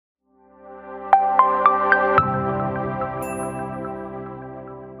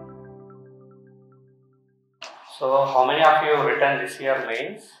how many of you written this year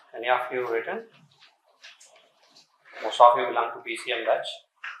mains? Any of you written? Most of you belong to PCM batch.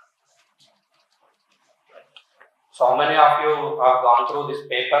 So how many of you have gone through this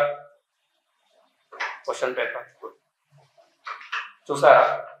paper? Question paper. Good. Chusara?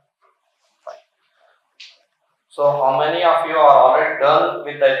 Fine. So how many of you are already done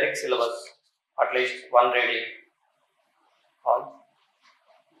with the ethics syllabus? At least one reading. All?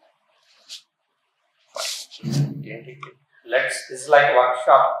 This is like a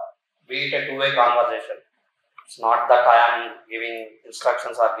workshop, be it a two-way conversation. It's not that I am giving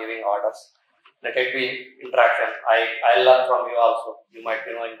instructions or giving orders. Let it be interaction. I learn from you also. You might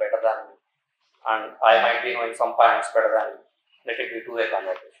be knowing better than me, and I might be knowing some points better than you. Let it be two-way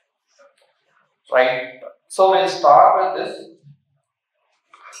conversation. Right? So we'll start with this.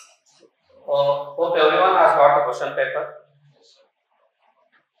 Hope everyone has got the question paper.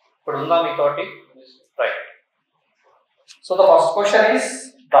 Right. So the first question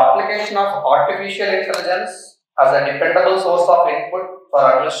is, the application of artificial intelligence as a dependable source of input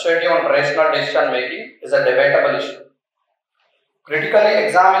for administrative and rational decision making is a debatable issue. Critically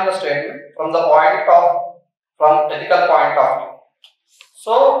examine the statement from ethical point of view.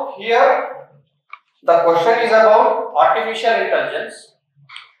 So here the question is about artificial intelligence,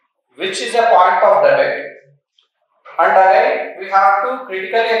 which is a point of debate. And again, we have to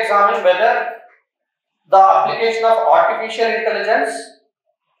critically examine whether the application of artificial intelligence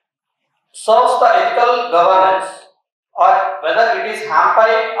serves the ethical governance, or whether it is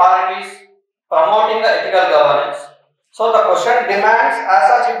hampering or it is promoting the ethical governance. So the question demands, as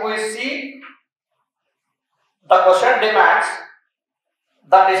such, if we see, the question demands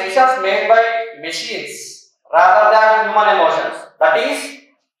the decisions made by machines rather than human emotions. That is,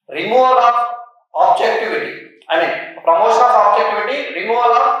 removal of objectivity. Promotion of objectivity,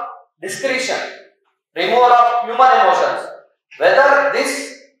 removal of discretion, removal of human emotions. Whether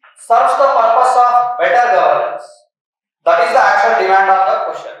this serves the purpose of better governance. That is the actual demand of the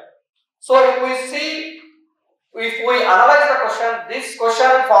question. So if we analyze the question, this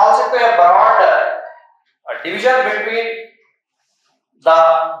question falls into a broad division between the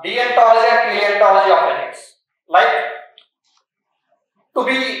deontology and teleontology of ethics. Like, to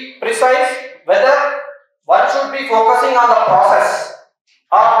be precise, whether one should be focusing on the process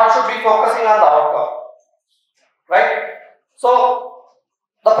or one should be focusing on the outcome. Right? So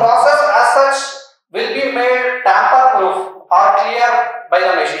the process as such will be made tamper-proof or clear by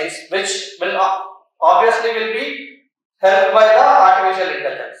the machines, which will obviously be helped by the artificial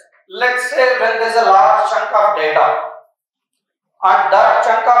intelligence. Let's say when there is a large chunk of data, and that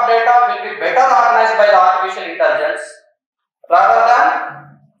chunk of data will be better organized by the artificial intelligence rather than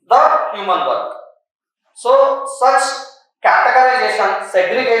the human work. So such categorization,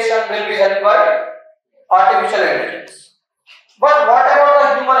 segregation will be helped by artificial intelligence. But what about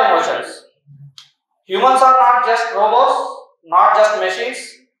the human emotions? Humans are not just robots, not just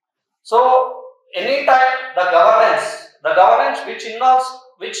machines. So anytime the governance which involves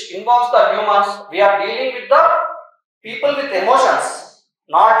the humans, we are dealing with the people with emotions,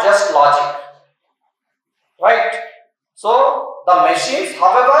 not just logic. Right? So the machines,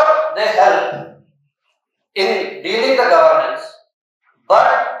 however, they help in dealing the governance,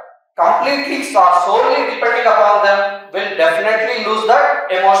 but completely or solely depending upon them will definitely lose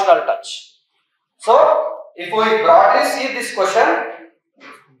that emotional touch. So if we broadly see this question,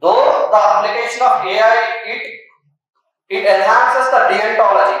 though the application of AI it enhances the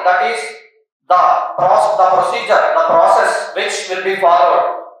deontology, that is the process which will be followed.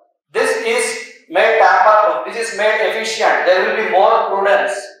 This is made tamper-proof, this is made efficient, there will be more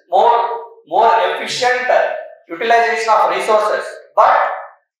prudence, more efficient utilization of resources, but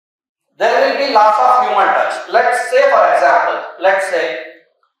there will be loss of human touch. Let's say, for example,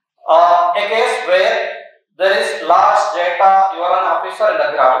 a case where there is large data, you are an officer in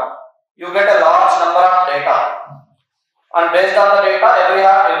the ground, you get a large number of data, and based on the data,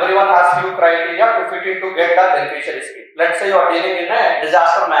 everyone has few criteria to fit in to get the beneficiary scheme. Let's say you are dealing in a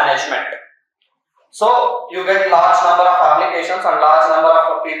disaster management. So you get large number of applications and large number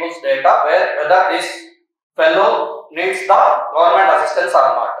of people's data whether this fellow needs the government assistance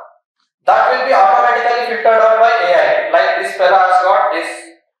or not. That will be automatically filtered out by AI. Like, this fellow has got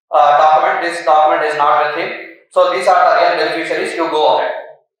this document is not with him. So these are the real beneficiaries, you go ahead.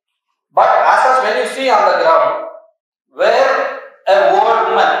 But as such, when you see on the ground, where a old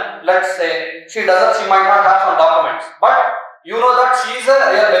woman, let's say, she might not have some documents, but you know that she is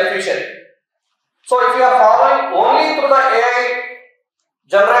a real beneficiary. So if you are following only through the AI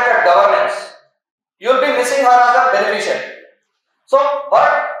generated governance, you will be missing her as a beneficiary. So,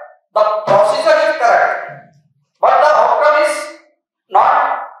 but the procedure is correct, but the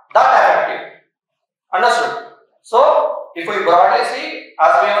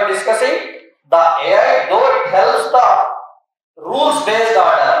as we were discussing, the AI, though it helps the rules-based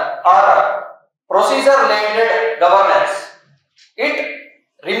order or procedure-related governance, it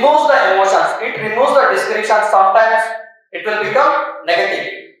removes the emotions, it removes the discretion. Sometimes it will become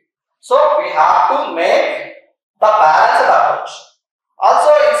negative. So we have to make the balanced approach.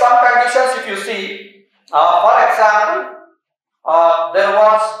 Also, in some conditions, if you see, for example, there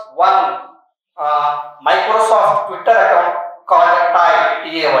was one Microsoft Twitter account called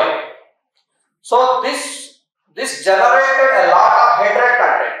TAY. So this generated a lot of hatred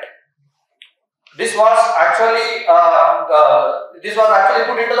content. This was actually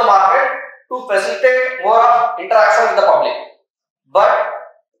put into the market to facilitate more of interaction with the public. But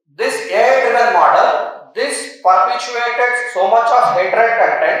this AI-driven model, this perpetuated so much of hatred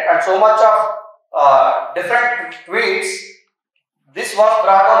content and so much of different tweets. This was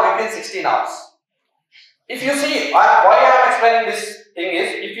brought on within 16 hours. If you see, why I am explaining this thing is,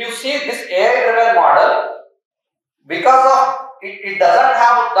 if you see this AI-driven model, because of it doesn't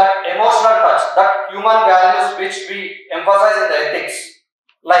have that emotional touch, that human values which we emphasize in the ethics,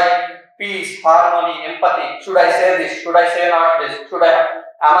 like peace, harmony, empathy. Should I say this? Should I say not this?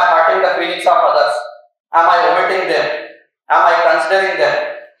 Am I hurting the feelings of others? Am I omitting them? Am I considering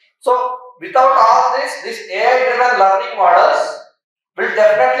them? So, without all this AI-driven learning models will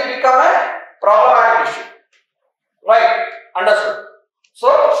definitely become a problematic issue. Right? Understood? So,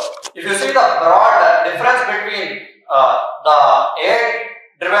 if you see the broad difference between the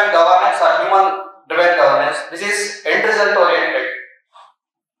AI-driven governance or human-driven governance, this is end-result oriented,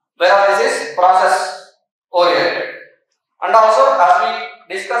 whereas this is process-oriented. And also, as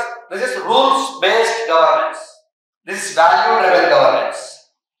we discussed, this is rules-based governance. This is value-driven governance.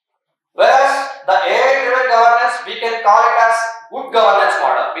 Whereas the AI-driven governance, we can call it as good governance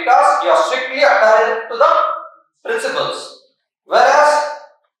model because you are strictly adhering to the principles. Whereas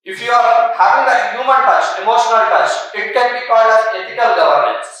if you are having the human touch, emotional touch, it can be called as ethical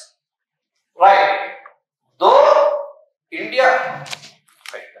governance. Right? Though India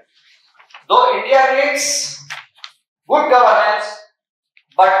needs good governance,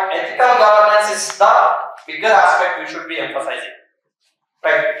 but ethical governance is the bigger aspect we should be emphasizing.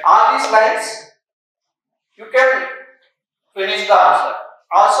 Right? On these lines, you can finish the answer.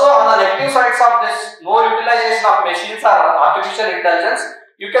 Also, on the negative sides of this, more utilization of machines or artificial intelligence,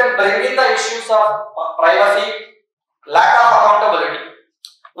 you can bring in the issues of privacy, lack of accountability.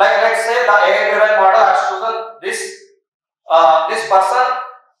 Like, let's say the AI-driven model has chosen this person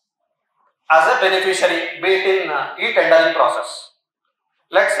as a beneficiary, be it in e-tendering process.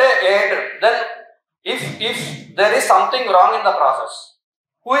 Let's say AI, then if there is something wrong in the process,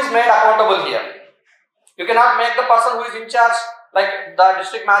 who is made accountable here? You cannot make the person who is in charge, like the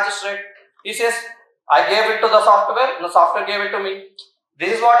district magistrate. He says, I gave it to the software, and the software gave it to me.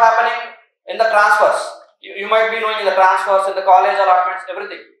 This is what happening in the transfers. You might be knowing in the transfers, in the college allotments,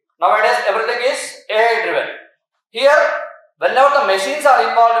 everything. Nowadays, everything is AI driven. Here, whenever the machines are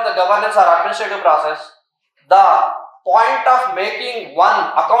involved in the governance or administrative process, the point of making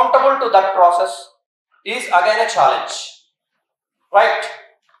one accountable to that process is again a challenge. Right?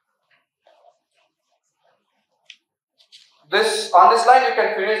 On this line, you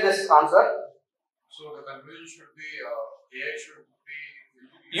can finish this answer. So the conclusion should be AI should be.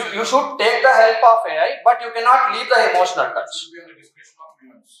 You should take the help of AI, but you cannot leave the emotional touch. It should be on the discretion of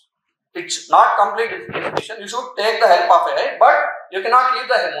humans. It's not complete discretion. You should take the help of AI, but you cannot leave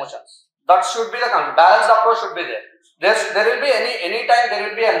the emotions. That should be the conclusion. Balanced approach should be there. There will be any time there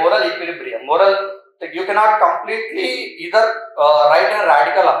will be a moral equilibrium. You cannot completely either write a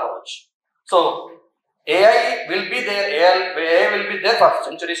radical approach. So AI will be there. AI will be there for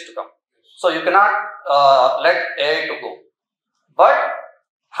centuries to come. So you cannot let AI to go. But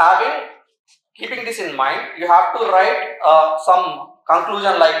keeping this in mind, you have to write some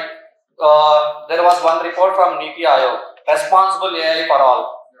conclusion like there was one report from NITI Aayog, responsible AI for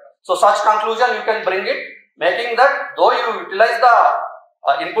all. So such conclusion you can bring it, making that though you utilize the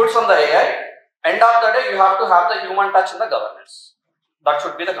inputs from the AI, end of the day you have to have the human touch in the governance. That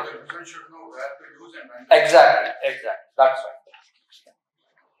should be the conclusion. The should know where to use and when. Exactly. That's right.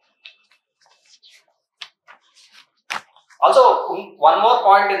 Also, one more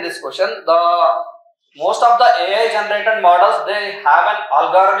point in this question, most of the AI generated models, they have an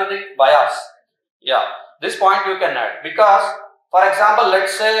algorithmic bias. Yeah, this point you can add, because for example,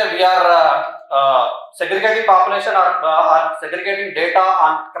 let's say we are segregating population or segregating data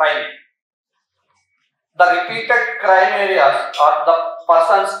on crime. The repeated crime areas or the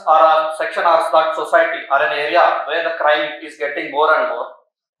persons or a section or that society or an area where the crime is getting more and more.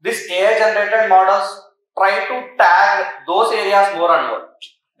 These AI generated models try to tag those areas more and more,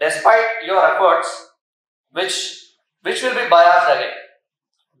 despite your efforts, which will be biased again.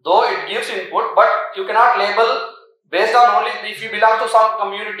 Though it gives input, but you cannot label based on only if you belong to some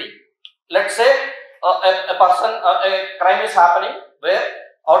community. Let's say a crime is happening where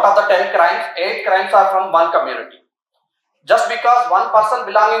out of the 10 crimes, 8 crimes are from one community. Just because one person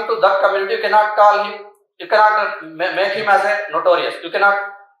belonging to that community, you cannot call him, you cannot make him as a notorious, you cannot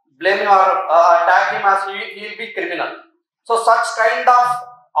blame him or tag him as he will be criminal. So such kind of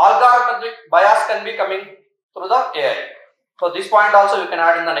algorithmic bias can be coming through the AI. So this point also you can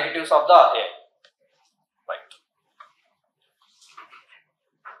add in the negatives of the AI. Right.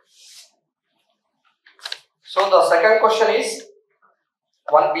 So the second question is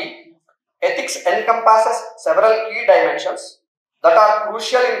 1B. Ethics encompasses several key dimensions that are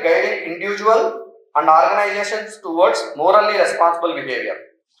crucial in guiding individual and organizations towards morally responsible behavior.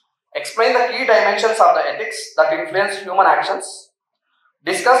 Explain the key dimensions of the ethics that influence human actions.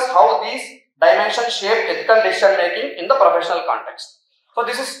 Discuss how these dimensions shape ethical decision making in the professional context. So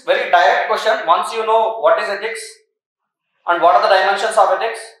this is very direct question. Once you know what is ethics and what are the dimensions of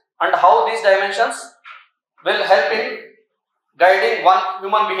ethics and how these dimensions will help in guiding one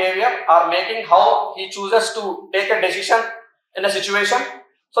human behavior or making how he chooses to take a decision in a situation.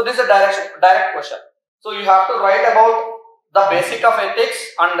 So this is a direct question. So you have to write about the basic of ethics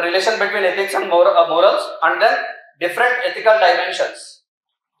and relation between ethics and morals, and then different ethical dimensions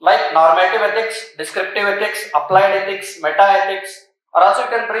like normative ethics, descriptive ethics, applied ethics, meta ethics, or also you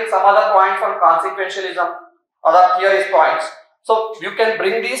can bring some other points from consequentialism, other theories points. So you can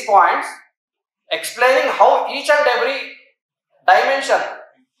bring these points explaining how each and every dimension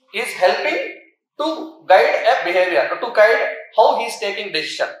is helping to guide a behavior, to guide how he is taking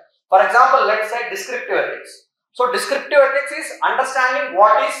decision. For example, let's say descriptive ethics. So descriptive ethics is understanding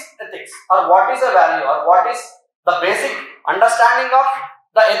what is ethics or what is a value or what is the basic understanding of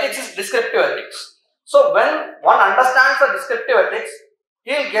the ethics is descriptive ethics. So when one understands the descriptive ethics,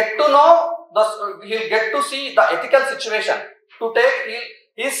 he will get to know he will get to see the ethical situation to take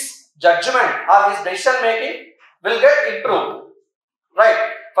his judgment or his decision making will get improved.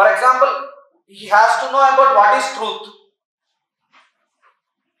 Right. For example, he has to know about what is truth.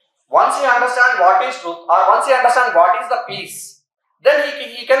 Once he understands what is truth or once he understands what is the peace, then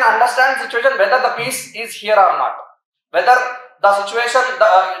he can understand the situation whether the peace is here or not, whether the situation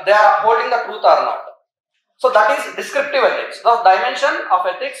they are upholding the truth or not. So that is descriptive ethics, the dimension of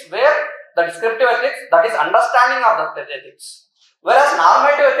ethics where the descriptive ethics, that is understanding of the ethics. Whereas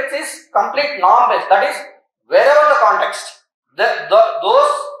normative ethics is complete norm based, that is wherever the context,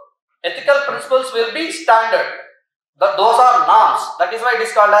 those ethical principles will be standard. Those are norms. That is why it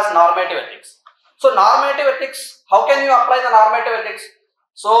is called as normative ethics. So normative ethics, how can you apply the normative ethics?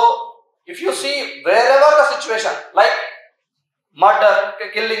 So if you see wherever the situation like murder,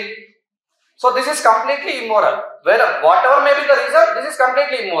 killing, so this is completely immoral. Whatever may be the reason, this is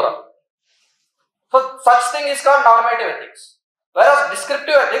completely immoral. So such thing is called normative ethics. Whereas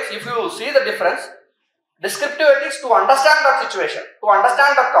descriptive ethics, if you see the difference, descriptive ethics to understand that situation, to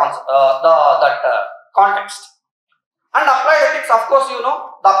understand that context. And applied ethics, of course, you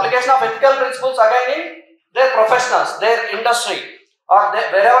know, the application of ethical principles again in their professionals, their industry, or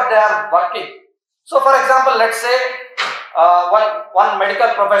wherever they are working. So, for example, let's say one medical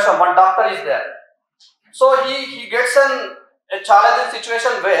professional, one doctor is there. So, he gets a challenging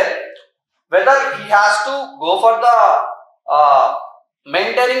situation where whether he has to go for the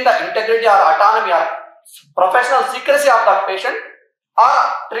maintaining the integrity or autonomy or professional secrecy of that patient or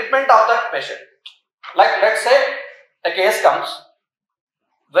treatment of that patient. Like, let's say a case comes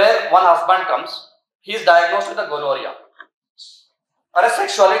where one husband comes, he is diagnosed with a gonorrhea or a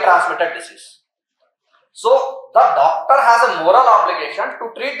sexually transmitted disease. So the doctor has a moral obligation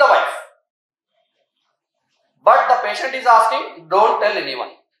to treat the wife, but the patient is asking, don't tell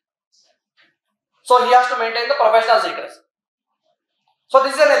anyone. So he has to maintain the professional secrecy. So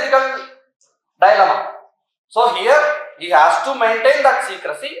this is an ethical dilemma. So here he has to maintain that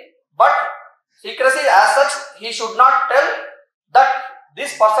secrecy, but secrecy as such, he should not tell that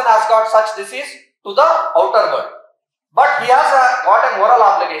this person has got such disease to the outer world. But he has got a moral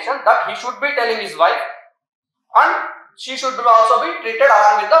obligation that he should be telling his wife and she should also be treated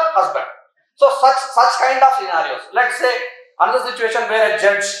along with the husband. So such kind of scenarios. Let's say another situation where a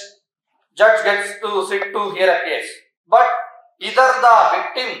judge gets to sit to hear a case, but either the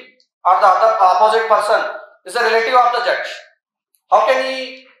victim or the opposite person is a relative of the judge. How can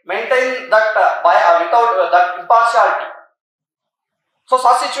he maintain that without that impartiality? So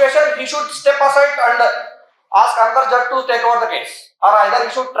such situation, he should step aside and ask another judge to take over the case, or either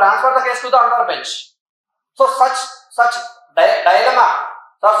he should transfer the case to the another bench. So such dilemma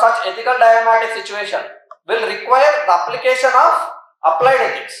or such ethical dilemmatic situation will require the application of applied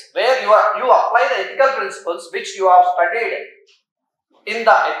ethics, where you apply the ethical principles which you have studied in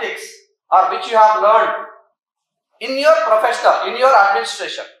the ethics or which you have learned in your professional, in your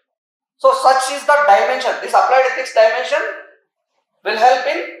administration. So such is the dimension. This applied ethics dimension will help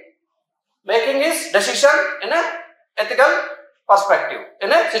in making his decision in an ethical perspective,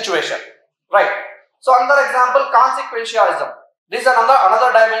 in a situation. Right. So another example, consequentialism. This is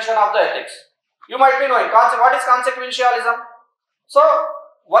another dimension of the ethics. You might be knowing what is consequentialism. So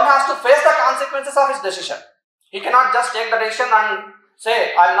one has to face the consequences of his decision. He cannot just take the decision and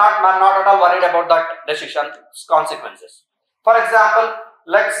say, I'm not at all worried about that decision's consequences. For example,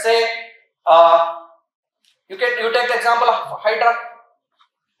 let's say you take the example of Hydra.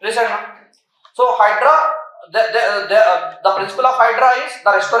 Listen. So Hydra, the principle of Hydra is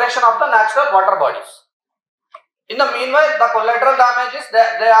the restoration of the natural water bodies. In the meanwhile, the collateral damages,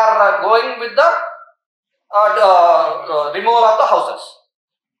 they are going with the removal of the houses.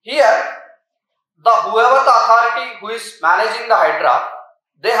 Here, whoever the authority who is managing the Hydra,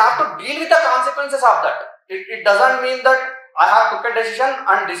 they have to deal with the consequences of that. It doesn't mean that I have took a decision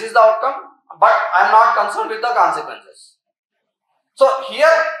and this is the outcome, but I am not concerned with the consequences. So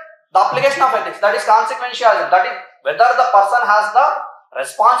here, the application of ethics, that is consequentialism, that is whether the person has the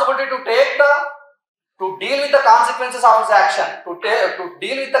responsibility to deal with the consequences of his action, to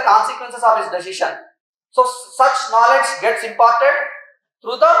deal with the consequences of his decision. So such knowledge gets imparted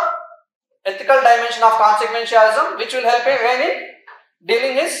through the ethical dimension of consequentialism, which will help him in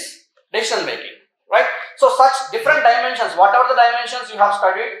dealing his decision making. Right? So such different dimensions, whatever the dimensions you have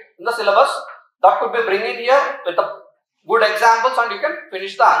studied in the syllabus, that could be bringing here with the good examples and you can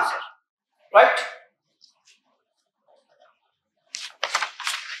finish the answer. Right?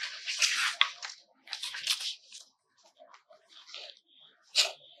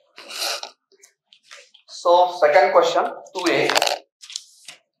 So second question, 2A.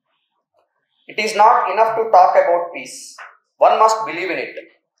 It is not enough to talk about peace. One must believe in it.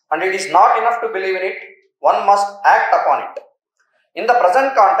 And it is not enough to believe in it. One must act upon it. In the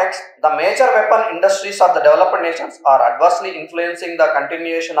present context, the major weapon industries of the developed nations are adversely influencing the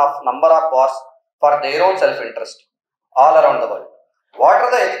continuation of number of wars for their own self-interest all around the world. What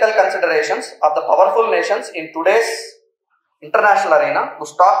are the ethical considerations of the powerful nations in today's international arena to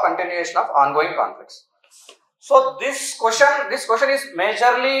stop continuation of ongoing conflicts? So this question is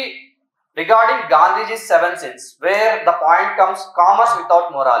majorly regarding Gandhiji's 7 sins, where the point comes commerce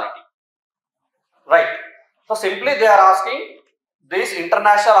without morality. Right. So simply they are asking these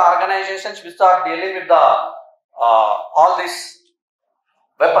international organizations which are dealing with the all these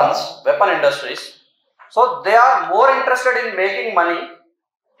weapon industries. So they are more interested in making money,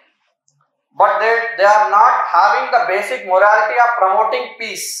 but they are not having the basic morality of promoting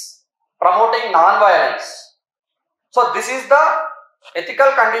peace, promoting non-violence. So this is the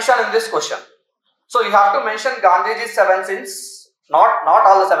ethical condition in this question. So you have to mention Gandhiji's 7 sins, not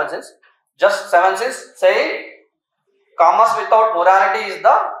all the 7 sins, just 7 sins, saying commerce without morality is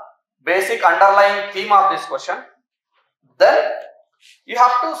the basic underlying theme of this question. Then you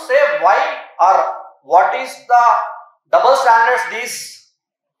have to say why or what is the double standards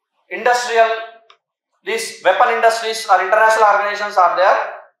these weapon industries or international organizations are there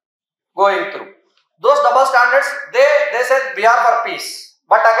going through. Those double standards, they said we are for peace,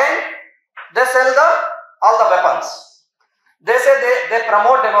 but again they sell all the weapons. They say they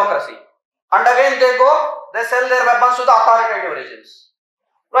promote democracy, and again they sell their weapons to the authoritative regimes.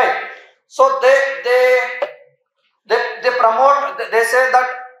 Right? So they promote. They say that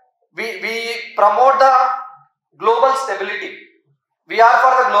we promote the global stability. We are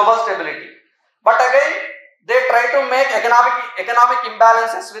for the global stability, but again they try to make economic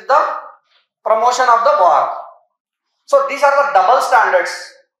imbalances with the promotion of the war. So these are the double standards.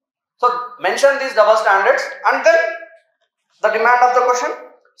 So mention these double standards and then the demand of the question.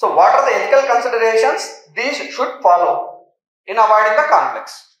 So what are the ethical considerations these should follow in avoiding the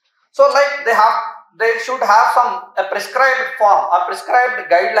conflicts? So like they should have a prescribed form or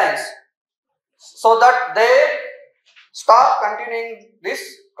prescribed guidelines so that they stop continuing these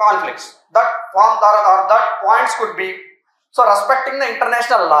conflicts. That form or that points could be, so respecting the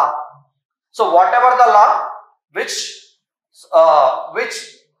international law. So whatever the law which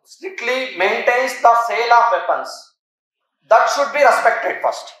strictly maintains the sale of weapons, that should be respected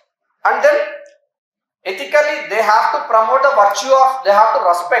first. And then ethically they have to promote the virtue of, they have to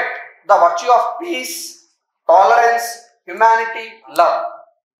respect the virtue of peace, tolerance, humanity, love.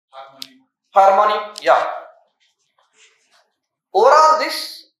 Harmony, yeah. Overall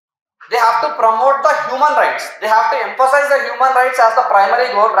they have to promote the human rights. They have to emphasize the human rights as the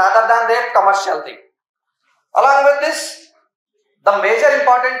primary goal rather than their commercial thing. Along with this, the major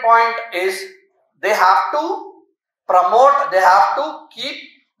important point is they have to promote, they have to keep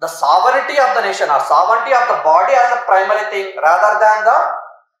the sovereignty of the nation or sovereignty of the body as the primary thing rather than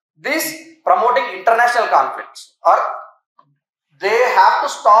this promoting international conflicts, or they have to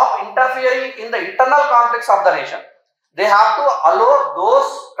stop interfering in the internal conflicts of the nation. They have to allow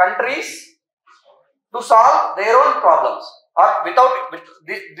those countries to solve their own problems, or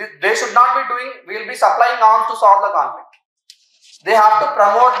they should not be doing, we will be supplying arms to solve the conflict. They have to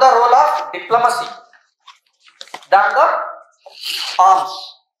promote the role of diplomacy than the arms.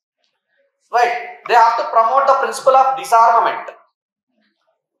 Right? They have to promote the principle of disarmament.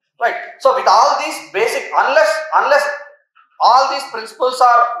 Right? So with all these basic, unless all these principles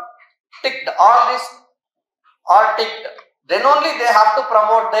are ticked, then only they have to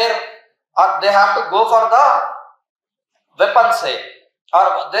promote their, or they have to go for the weapons sale,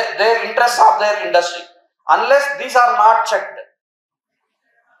 or their interests of their industry. Unless these are not checked,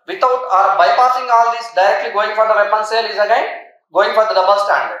 without or bypassing all this, directly going for the weapons sale is again going for the double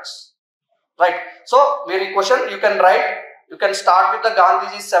standards. Right? So, very question you can write, you can start with the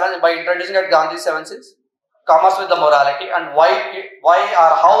Gandhiji's 7, by introducing at Gandhi's 7 sins, commerce with the morality, and why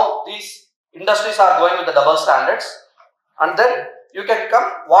or how these industries are going with the double standards, and then you can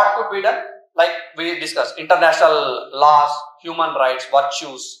come what could be done, like we discussed, international laws, human rights,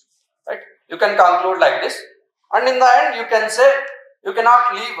 virtues, right? You can conclude like this, and in the end you can say you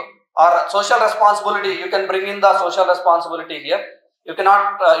cannot leave or social responsibility, you can bring in the social responsibility here. You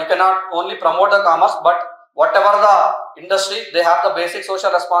cannot only promote the commerce, but whatever the industry, they have the basic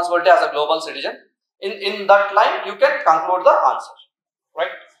social responsibility as a global citizen. In that line, you can conclude the answer. Right?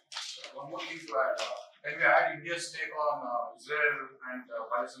 One more thing to add. When we had India's take on Israel and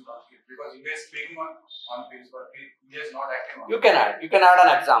Palestine conflict, because India is speaking on things, but India is not acting on. You can add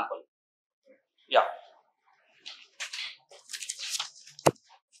an example. Yeah.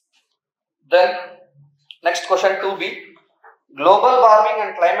 Then next question 2b. Global warming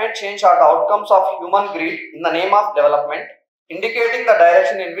and climate change are the outcomes of human greed in the name of development, indicating the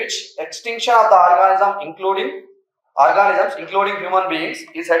direction in which extinction of the organisms, including human beings,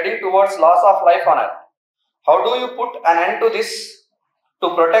 is heading towards loss of life on Earth. How do you put an end to this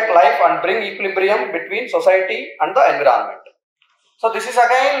to protect life and bring equilibrium between society and the environment? So this is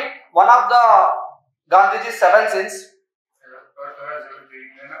again one of the Gandhiji's 7 sins.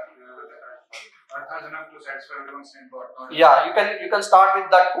 Yeah, you can start with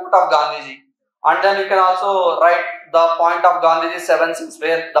that quote of Gandhiji, and then you can also write the point of Gandhiji's 7 sins,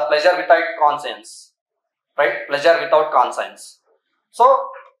 where the pleasure without conscience, right? Pleasure without conscience.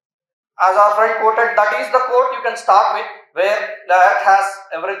 So, as our friend quoted, that is the quote you can start with, where the earth has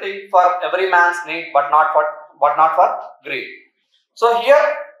everything for every man's need, but not for greed. So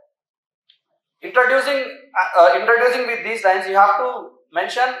here, introducing with these lines, you have to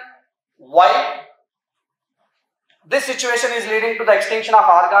mention why this situation is leading to the extinction of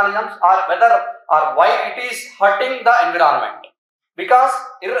organisms, or why it is hurting the environment. Because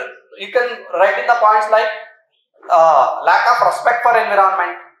you can write in the points like lack of respect for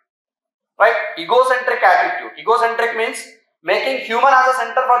environment, right? Egocentric attitude. Egocentric means making human as a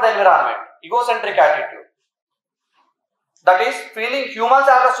center for the environment. Egocentric attitude. That is feeling humans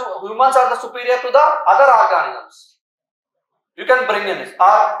are the superior to the other organisms. You can bring in this,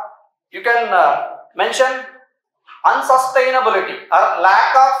 or you can mention unsustainability or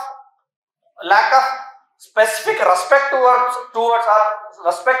lack of specific respect towards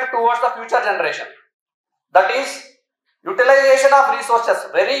the future generation. That is utilization of resources,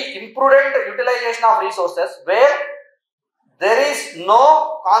 very imprudent utilization of resources, where there is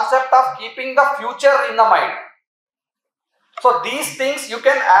no concept of keeping the future in the mind. So these things you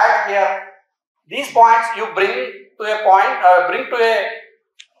can add here. These points you bring to a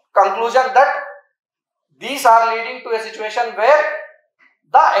conclusion that these are leading to a situation where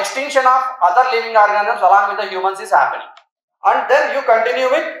the extinction of other living organisms along with the humans is happening. And then you continue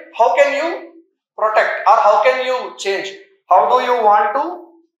with how can you protect, or how can you change? How do you want to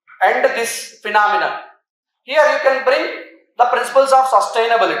end this phenomenon? Here you can bring the principles of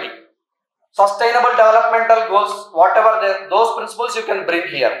sustainability, sustainable developmental goals, whatever those principles you can bring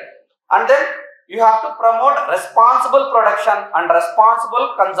here. And then you have to promote responsible production and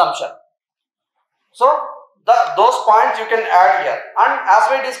responsible consumption. So those points you can add here. And as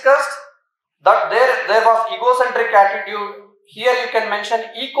we discussed that there was egocentric attitude, here you can mention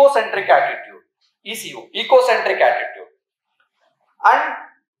ecocentric attitude, ECO, ecocentric attitude. And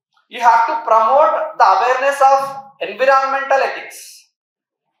you have to promote the awareness of environmental ethics.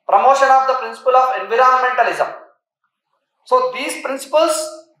 promotion of the principle of environmentalism. So these principles,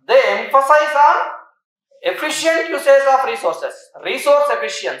 they emphasize on efficient usage of resources, resource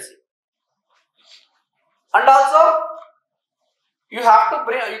efficiency. And also you have to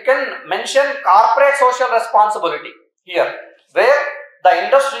bring, you can mention corporate social responsibility here, where the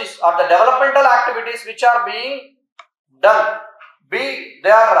industries or the developmental activities which are being done, they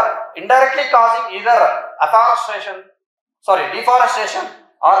are indirectly causing either deforestation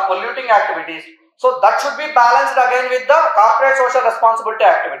or polluting activities. So that should be balanced again with the corporate social responsibility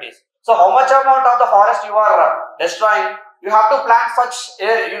activities. So how much amount of the forest you are destroying, you have to plant such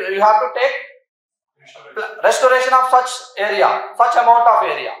area, you have to take restoration of such area, such amount of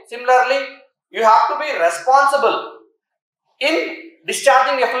area. Similarly, you have to be responsible in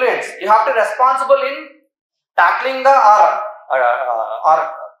discharging effluents. You have to be responsible in tackling the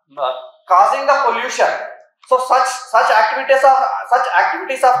causing the pollution. So such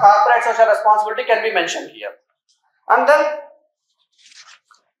activities of corporate social responsibility can be mentioned here. And then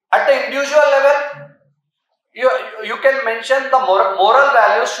at the individual level, you can mention the moral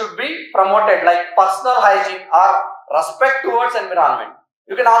values should be promoted, like personal hygiene or respect towards environment.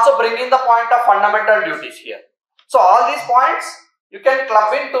 You can also bring in the point of fundamental duties here. So all these points you can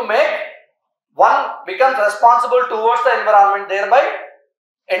club in to make one becomes responsible towards the environment, thereby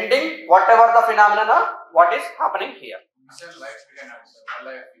ending whatever the phenomena what is happening here.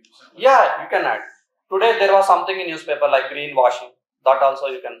 Yeah, you can add. Today there was something in newspaper like greenwashing. That also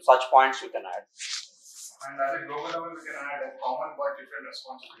you can, such points you can add. And at the global level, we can add a common but different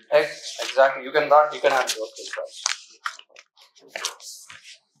responsibilities. Exactly, you can add those things.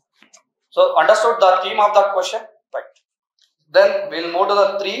 So understood the theme of that question, right? Then we'll move to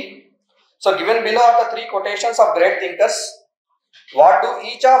the 3. So given below are the 3 quotations of great thinkers. What do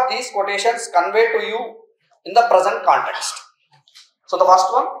each of these quotations convey to you in the present context? So the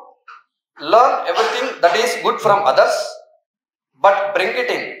first one, learn everything that is good from others, but bring it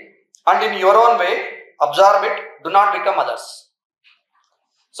in, and in your own way absorb it, do not become others.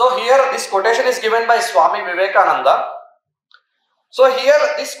 So here this quotation is given by Swami Vivekananda. So here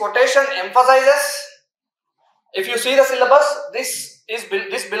this quotation emphasizes, if you see the syllabus, this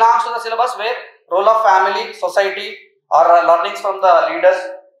belongs to the syllabus where role of family, society, or learnings from the leaders.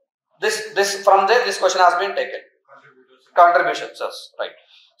 From there this question has been taken. Contributions, yes, right.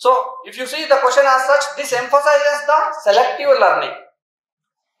 So if you see the question as such, this emphasizes the selective learning,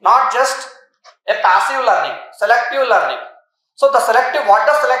 not just a passive learning, selective learning. So what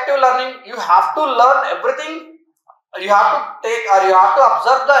does selective learning? You have to learn everything, you have to take, or you have to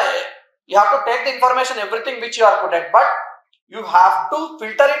observe you have to take the information, everything which you are put at, but you have to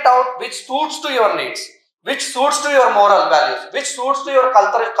filter it out which suits to your needs, which suits to your moral values, which suits to your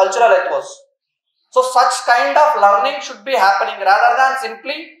cultural ethos. So such kind of learning should be happening rather than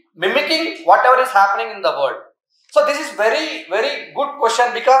simply mimicking whatever is happening in the world. So this is very, very good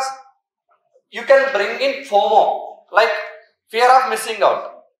question, because you can bring in FOMO, like fear of missing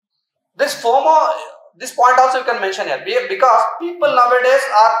out. This FOMO, this point also you can mention here, because people nowadays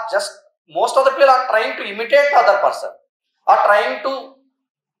are most of the people are trying to imitate the other person, are trying to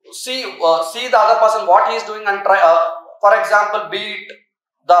see the other person what he is doing, and try, for example, be it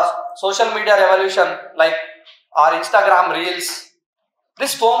the social media revolution like our Instagram reels.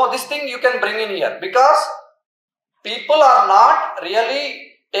 This FOMO, this thing you can bring in here, because people are not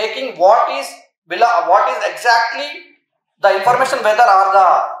really taking what is exactly the information, whether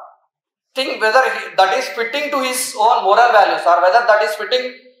that is fitting to his own moral values, or whether that is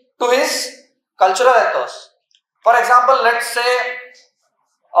fitting to his cultural ethos. For example, let's say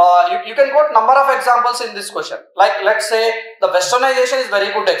you can quote number of examples in this question. Like let's say the westernization is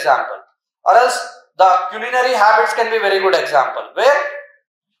very good example, or else the culinary habits can be very good example, where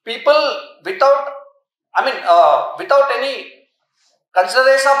people without any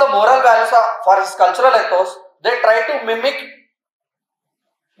consideration of the moral values for his cultural ethos, they try to mimic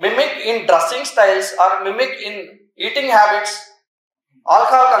in dressing styles, or mimic in eating habits,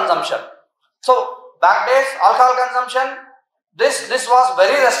 alcohol consumption. So back days, alcohol consumption, this was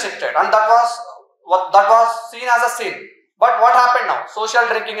very restricted, and that was seen as a sin. But what happened now? Social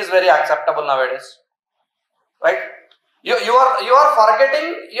drinking is very acceptable nowadays, right? You are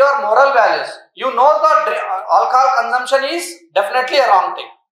forgetting your moral values. You know that alcohol consumption is definitely a wrong thing,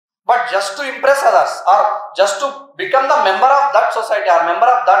 but just to impress others, or just to become the member of that society or member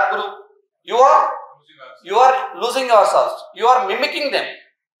of that group, you are losing yourselves. You are mimicking them.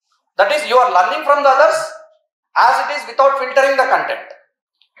 That is, you are learning from the others as it is without filtering the content,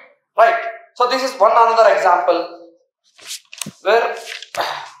 right? So this is another example where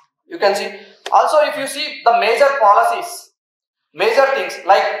you can see. Also, if you see the major policies major things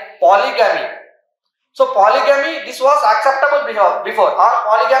like polygamy. So polygamy, this was acceptable before, or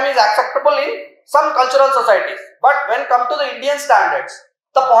polygamy is acceptable in some cultural societies. But when come to the Indian standards,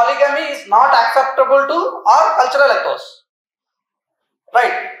 the polygamy is not acceptable to our cultural ethos.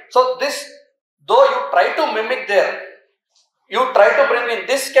 Right? So this, though you try to mimic there, you try to bring in,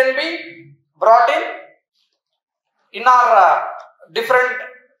 this can be brought in our different,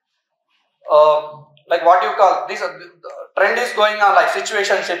 like what you call, this trend is going on like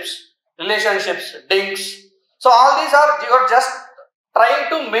situationships, relationships, dinks. So all these are, you are just trying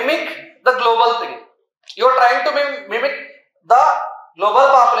to mimic the global thing. You are trying to mimic the global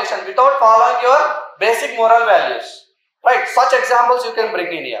population without following your basic moral values. Right? Such examples you can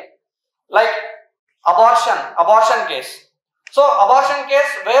bring in here. Like abortion case. So abortion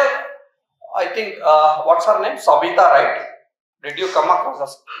case where I think, what's her name? Savita, right? Did you come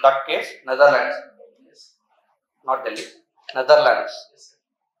across that case? Netherlands. Yes. Not Delhi. Netherlands. Yes.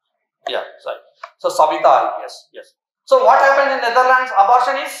 Yeah, sorry. So Savita, yes. So what happened in Netherlands?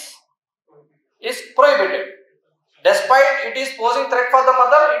 Abortion is prohibited. Despite it is posing threat for the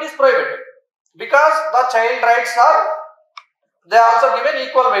mother, it is prohibited. Because the child rights are, they are also given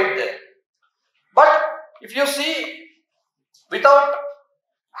equal weight there. But if you see, without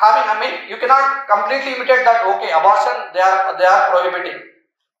having, I mean, you cannot completely imitate that, okay, abortion they are prohibiting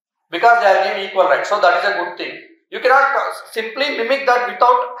because they are giving equal rights. So that is a good thing. You cannot simply mimic that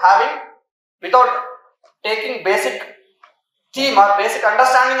without taking basic theme or basic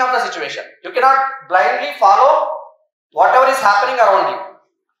understanding of the situation. You cannot blindly follow whatever is happening around you.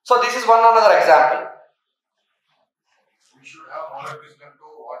 So this is one another example. We should have moral wisdom to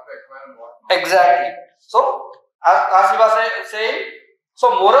what to acquire and what not. Exactly. So as he was saying,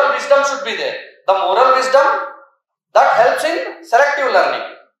 so moral wisdom should be there. The moral wisdom that helps in selective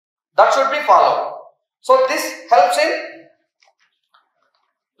learning, that should be followed. So this helps in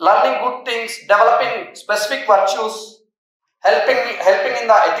learning good things, developing specific virtues, helping in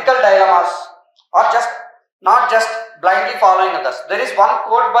the ethical dilemmas, or not just blindly following others. There is one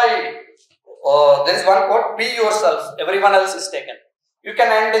quote be yourself, everyone else is taken. You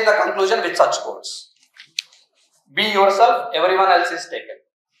can end in the conclusion with such quotes. Be yourself, everyone else is taken.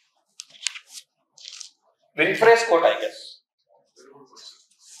 Winfrey's quote, I guess.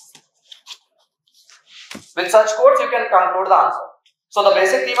 With such quotes, you can conclude the answer. So the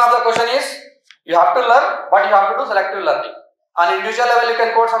basic theme of the question is, you have to learn, but you have to do selective learning. On individual level, you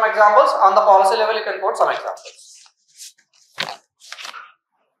can quote some examples. On the policy level, you can quote some examples.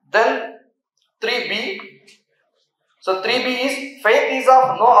 Then 3B. So 3B is, faith is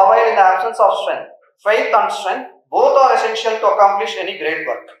of no avail in the absence of strength. Faith and strength both are essential to accomplish any great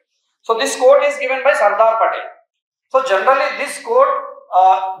work. So this quote is given by Sardar Patel. So generally this quote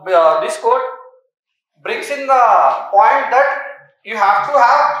brings in the point that you have to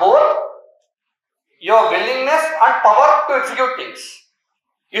have both your willingness and power to execute things.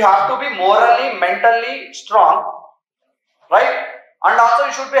 You have to be morally, mentally strong, right? And also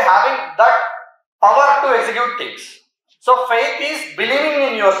you should be having that power to execute things. So faith is believing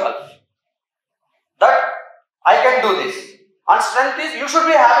in yourself that I can do this. And strength is, you should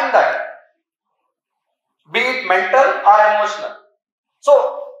be having that, be it mental or emotional.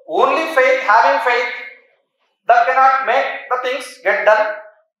 So only faith, having faith, that cannot make the things get done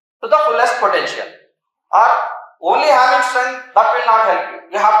to the fullest potential. Or only having strength, that will not help you.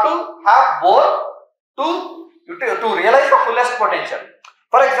 You have to have both to realize the fullest potential.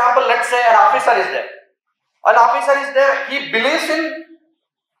 For example, let's say an officer is there. An officer is there, he believes in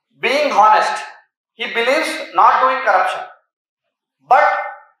being honest. He believes not doing corruption. But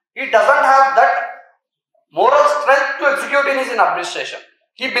he doesn't have that moral strength to execute in his administration.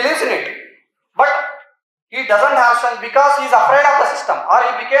 He believes in it. But he doesn't have strength because he is afraid of the system, or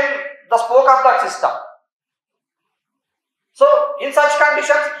he became the spoke of that system. So in such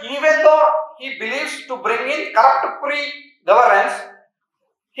conditions, even though he believes to bring in corrupt-free governance,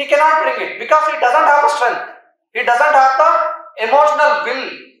 he cannot bring it because he doesn't have the strength. He doesn't have the emotional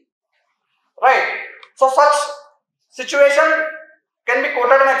will. Right? So such situation can be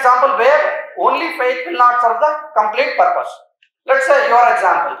quoted an example where only faith will not serve the complete purpose. Let's say your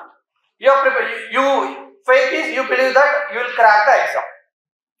example. Faith is you believe that you will crack the exam.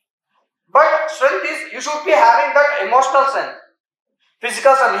 But strength is you should be having that emotional strength.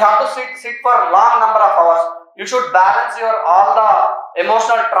 Physical strength, you have to sit for a long number of hours. You should balance all the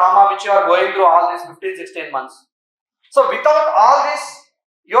emotional trauma which you are going through all these 15-16 months. So without all this,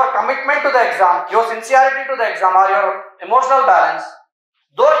 your commitment to the exam, your sincerity to the exam, or your emotional balance,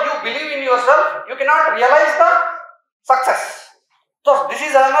 though you believe in yourself, you cannot realize the success. So this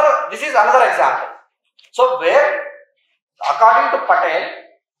is another example. So where according to Patel,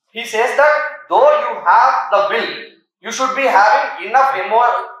 he says that though you have the will, you should be having enough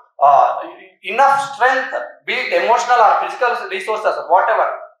enough strength, be it emotional or physical resources or whatever,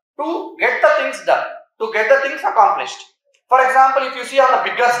 to get the things done, to get the things accomplished. For example, if you see on a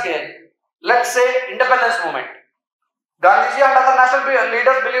bigger scale, let's say independence movement. Gandhiji and other national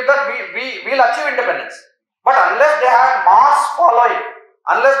leaders believe that we will achieve independence. But unless they had mass following,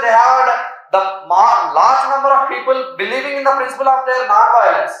 unless they had the large number of people believing in the principle of their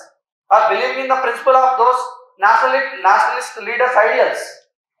non-violence, or believing in the principle of those nationalist leaders' ideals,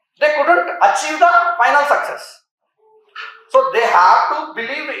 they couldn't achieve the final success. So they have to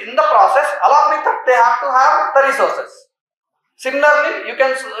believe in the process. Along with that, they have to have the resources. Similarly, you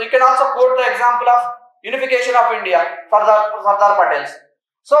can also quote the example of unification of India for the Sardar Patels.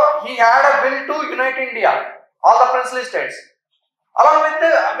 So he had a will to unite India, all the princely states. Along with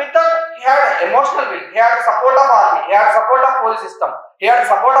that, he had emotional will. He had the support of army. He had support of police system. He had the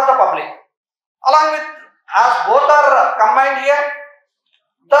support of the public. Along with, as both are combined here,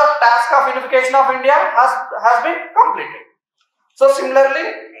 the task of unification of India has been completed. So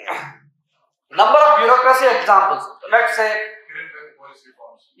similarly, number of bureaucracy examples. Let's say,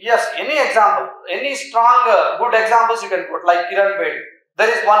 yes, any example, any strong good examples you can put, like Kiran Bedi. There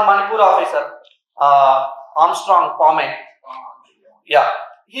is one Manipur officer, Armstrong Pomey. Yeah,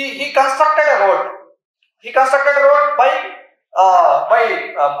 he constructed a road. He constructed a road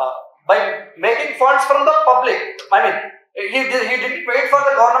by making funds from the public. I mean, he didn't wait for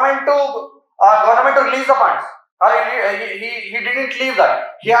the government to release the funds, or he didn't leave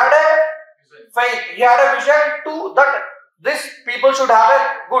that. He had a faith. He had a vision to that this people should have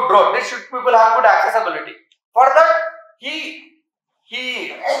a good road. People have good accessibility. For that, he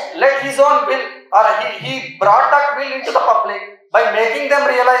let his own will, or he brought that will into the public by making them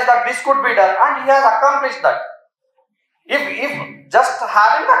realize that this could be done, and he has accomplished that. If just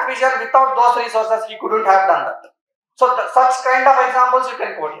having that vision without those resources, he couldn't have done that. So such kind of examples you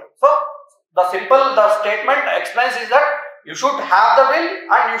can quote here. So the statement explains is that you should have the will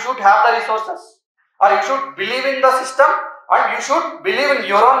and you should have the resources, or you should believe in the system and you should believe in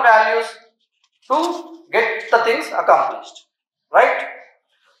your own values to get the things accomplished. Right?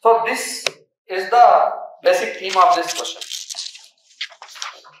 So this is the basic theme of this question.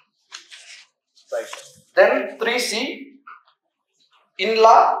 Right. Then 3C. In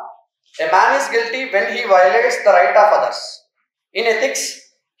law, a man is guilty when he violates the right of others. In ethics,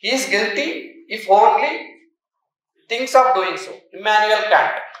 he is guilty if only thinks of doing so. Immanuel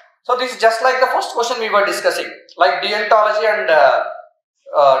Kant. So this is just like the first question we were discussing, like deontology and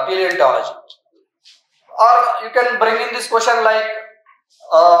teleontology. Or you can bring in this question like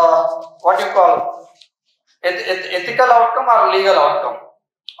what you call ethical outcome or legal outcome,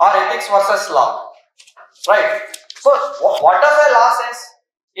 or ethics versus law. Right. So what does the law says?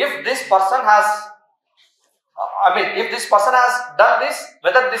 If this person has, if this person has done this,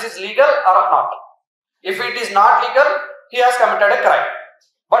 whether this is legal or not. If it is not legal, he has committed a crime.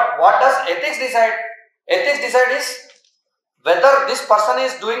 But what does ethics decide? Ethics decide is whether this person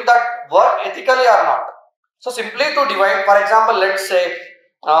is doing that work ethically or not. So simply to divide, for example, let's say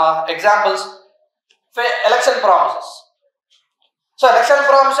examples, election promises. So election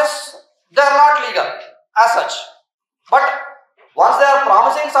promises, they are not legal as such. But once they are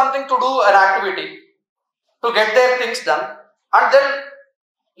promising something to do an activity, to get their things done, and then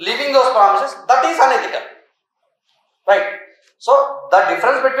leaving those promises, that is unethical. Right? So the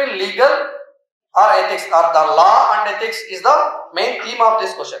difference between legal or ethics, or the law and ethics, is the main theme of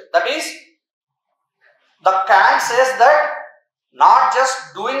this question. That is, the Kant says that not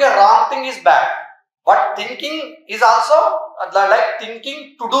just doing a wrong thing is bad, but thinking is also, like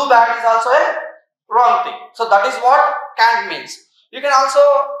thinking to do bad is also a wrong thing. So that is what Kant means. You can also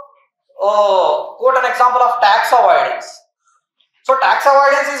quote an example of tax avoidance. So tax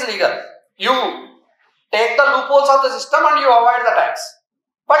avoidance is legal. You take the loopholes of the system and you avoid the tax.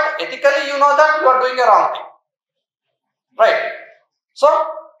 But ethically you know that you are doing a wrong thing. Right?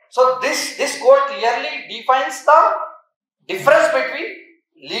 So this quote clearly defines the difference between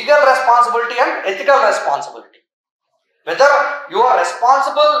legal responsibility and ethical responsibility. Whether you are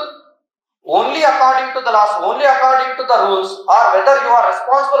responsible only according to the laws, only according to the rules, or whether you are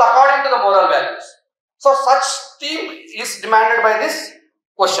responsible according to the moral values. So such theme is demanded by this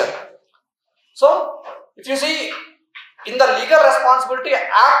question. So if you see, in the legal responsibility,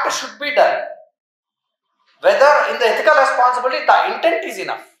 act should be done. Whether in the ethical responsibility, the intent is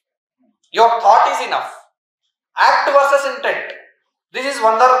enough. Your thought is enough. Act versus intent. This is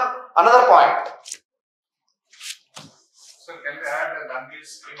another point. So can we add Gandhi's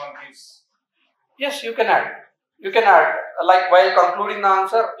scheme on these? Yes, you can add. you can add, like while concluding the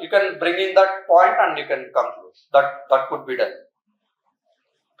answer, you can bring in that point and you can conclude. That could be done.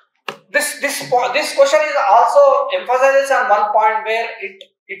 This question is also emphasizes on one point where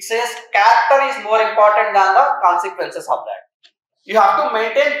it says character is more important than the consequences of that. You have to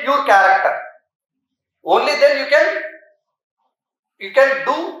maintain pure character. Only then you can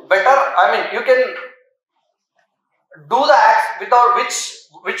do better. I mean, you can do the acts without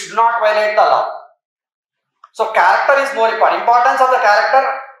which do not violate the law. So character is more important. Importance of the character,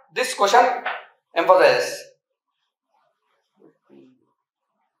 this question emphasizes.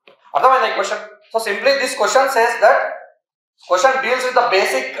 Otherwise, question. So simply this question says that question deals with the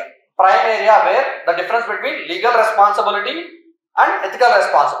basic prime area where the difference between legal responsibility and ethical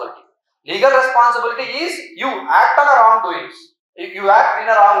responsibility. Legal responsibility is you act on a wrongdoings. You act in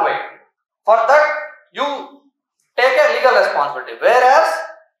a wrong way. For that you take a legal responsibility. Whereas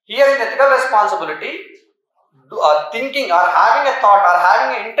here in ethical responsibility, thinking or having a thought or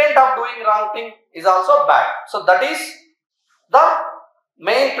having an intent of doing wrong thing is also bad. So that is the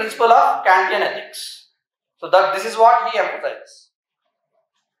main principle of Kantian ethics. So that this is what he emphasizes.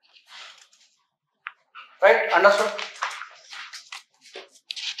 Right? Understood?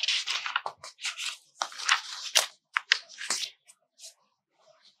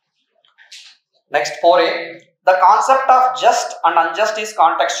 Next 4a. The concept of just and unjust is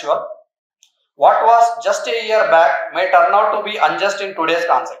contextual. What was just a year back may turn out to be unjust in today's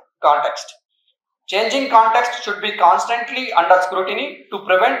context. Changing context should be constantly under scrutiny to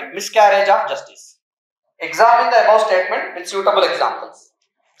prevent miscarriage of justice. Examine the above statement with suitable examples.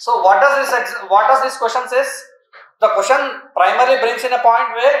 So what does this question says? The question primarily brings in a point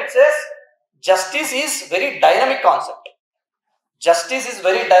where it says justice is very dynamic concept. Justice is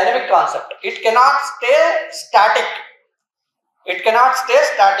very dynamic concept. It cannot stay static. It cannot stay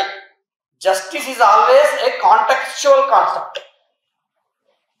static. Justice is always a contextual concept.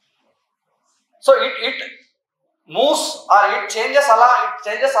 So it moves or it changes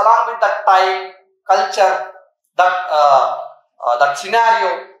along with the time, culture, that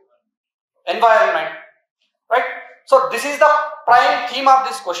scenario, environment, right? So this is the prime theme of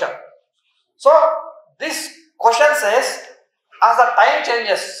this question. So this question says, as the time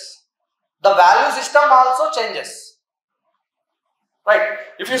changes, the value system also changes, right?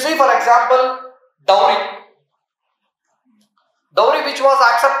 If you see, for example, dowry which was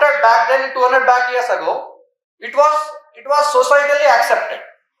accepted back then 200 back years ago, it was societally accepted,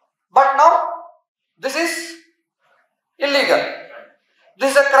 but now this is illegal.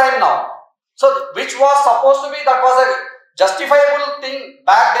 This is a crime now. So which was supposed to be, that was a justifiable thing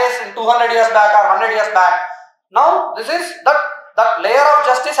back days in 200 years back or 100 years back. Now this is that layer of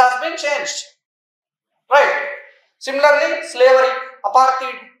justice has been changed, right? Similarly, slavery,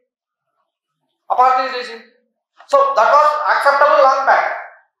 apartheid regime. So that was acceptable long back,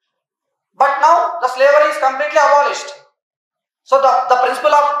 but now the slavery is completely abolished. So the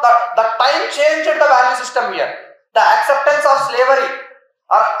principle of the time changed the value system here. The acceptance of slavery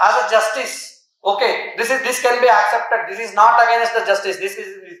or as a justice. Okay, this can be accepted. This is not against the justice. This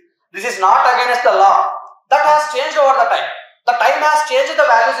is not against the law. That has changed over the time. The time has changed the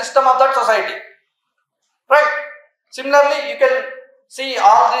value system of that society, right? Similarly, you can see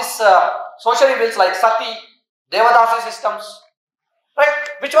all these social evils like sati, Devadasi systems, right,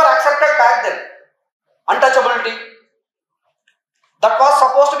 which were accepted back then. Untouchability, that was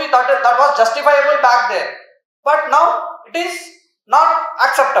supposed to be, that was justifiable back there, but now it is not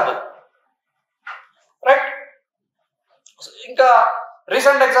acceptable, right? So,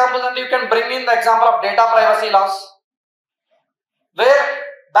 recent examples, and you can bring in the example of data privacy laws, where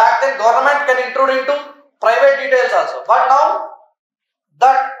back then government can intrude into private details also, but now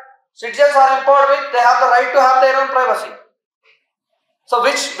that citizens are empowered with, they have the right to have their own privacy. So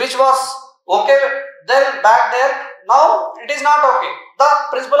which was okay then back there, now it is not okay. The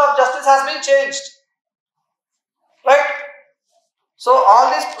principle of justice has been changed, right? So all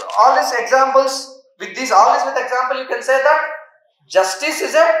these examples, with example, you can say that justice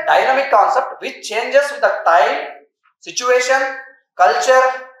is a dynamic concept which changes with the time, situation, culture,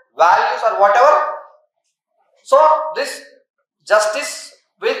 values or whatever. So this justice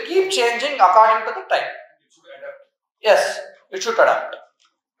will keep changing according to the time. It should adapt. Yes, it should adapt.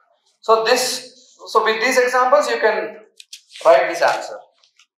 So with these examples, you can write this answer.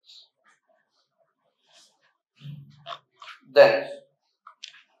 Then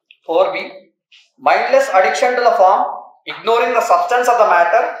 4b, mindless addiction to the form, ignoring the substance of the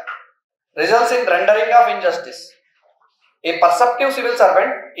matter, results in rendering of injustice. A perceptive civil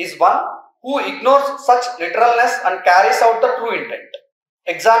servant is one who ignores such literalness and carries out the true intent.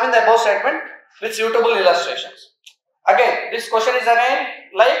 Examine the above statement with suitable illustrations. Again, this question is again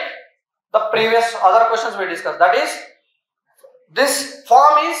like the previous other questions we discussed. That is, this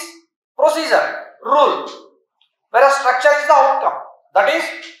form is procedure, rule, whereas structure is the outcome. That is,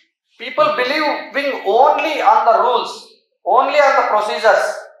 people believing only on the rules, only on the procedures,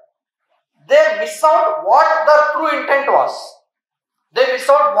 they miss out what the true intent was. They miss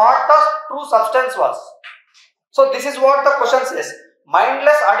out what the true substance was. So this is what the question says.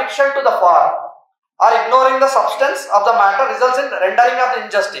 Mindless addiction to the form or ignoring the substance of the matter results in rendering of the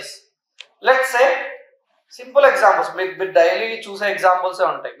injustice. Let's say, simple examples. మీరు daily చూసే ఎగ్జాంపుల్సే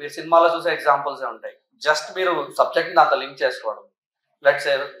ఉంటాయి, మీరు సినిమాలో చూసే ఎగ్జాంపుల్సే ఉంటాయి. Just మీరు సబ్జెక్ట్ని దాంతో లింక్ చేసుకోవడం. లెట్స్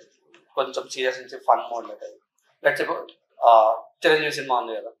సే కొంచెం సీరియస్ నుంచి ఫన్ మోడ్లో కదా. లెట్స్ సే చిరంజీవి సినిమా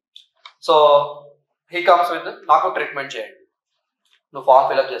ఉంది కదా. సో హీ కమ్స్ విత్, నాకు ట్రీట్మెంట్ చేయండి, నువ్వు ఫామ్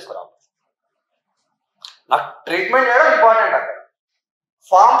ఫిల్అప్ చేసుకురా. నాకు ట్రీట్మెంట్ చేయడం ఇంపార్టెంట్. అక్కడ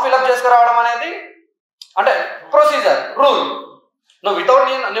ఫామ్ ఫిల్అప్ చేసుకురావడం అనేది అంటే ప్రొసీజర్, రూల్. నువ్వు వితౌట్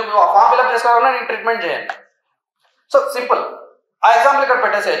నువ్వు ఫామ్ ఫిల్అప్ చేసుకోవాలన్నా నేను ట్రీట్మెంట్ చేయండి. So simple. ఆ ఎగ్జాంపుల్ ఇక్కడ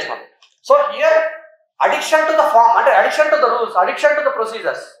పెట్టేసేయచ్చు మనం. So here addiction to the form అంటే addiction to the rules, addiction to the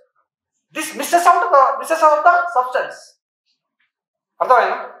procedures, this missus out the substance.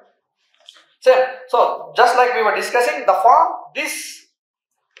 అర్థమైందా? Same. So just like we were discussing the form,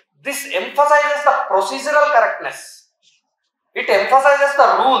 this emphasizes the procedural correctness, it emphasizes the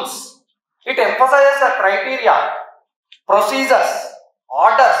rules, it emphasizes the criteria, procedures,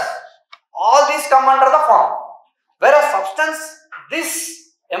 orders, all these come under the form. Whereas substance, this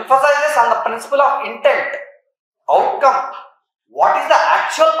emphasizes on the principle of intent, outcome, what is the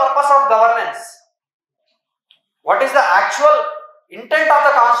actual purpose of governance, what is the actual intent of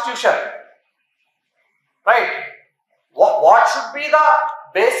the constitution, right? What should be the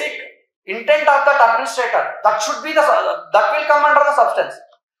basic intent of that administrator, that should be the, that will come under the substance.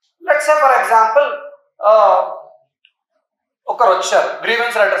 Let's say for example, ఒకరు వచ్చారు,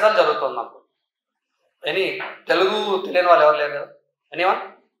 grievance రిటర్సల్ జరుగుతుంది నాకు. Any Telugu తెలియని వాళ్ళు ఎవరు లేరు కదా? Anyone?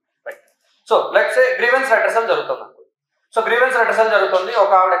 Right. So let's say grievance రిటర్సల్ జరుగుతుంది నాకు. సో గ్రీవెన్స్ రిటర్సల్ జరుగుతుంది,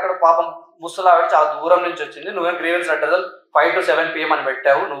 ఒక ఆవిడ ఎక్కడ పాపం ముసలావిడ చాలా దూరం నుంచి వచ్చింది. నువ్వేం గ్రీవెన్స్ రిటర్సల్ 5 to 7 PM అని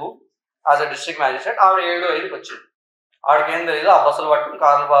పెట్టావు నువ్వు యాజ్ అ డిస్ట్రిక్ట్ మ్యాజిస్ట్రేట్. ఆవిడ 7:05కి వచ్చింది. ఆవిడకి ఏం తెలియదు, ఆ బస్సులు పట్టుకుని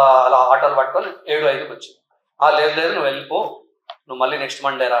కార్లు అలా ఆటోలు పట్టుకొని 7:05కి వచ్చింది. లేదు లేదు నువ్వు వెళ్ళిపో, నువ్వు మళ్ళీ నెక్స్ట్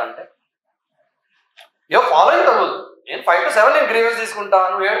మండే రా అంటే, యో ఫాలోయింగ్ ద రూల్. నేను 5 to 7 నేను గ్రీవెన్స్ తీసుకుంటా,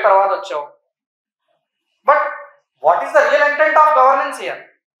 నువ్వు 7 తర్వాత వచ్చావు. But what is the real intent of governance here?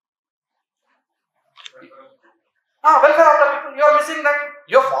 Welfare of the people. You are missing that.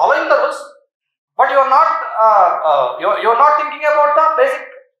 You are following the rules, but you are not thinking about the basic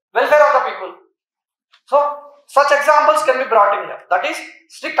welfare of the people. So such examples can be brought in here. That is,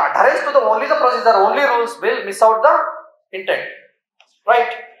 strict adherence to only the procedure, only rules will miss out the intent,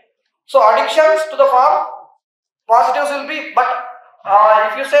 right? So addictions to the form, positives will be, but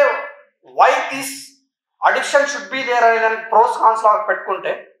if you say why this addiction should be there and pros cons laga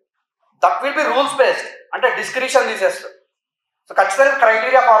pettukunte, that will be rules based, ante discretion తీసేస్తారు. So ఖచ్చితంగా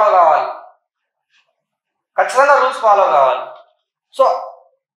criteria follow కావాలి, ఖచ్చితంగా rules follow కావాలి. So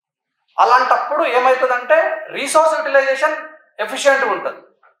అలాంటప్పుడు ఏమవుతుందంటే resource utilisation ఎఫిషియెంట్గా ఉంటుంది.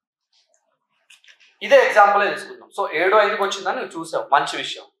 ఇదే example తీసుకుందాం. సో 7:05కి వచ్చిందని నువ్వు చూసావు, మంచి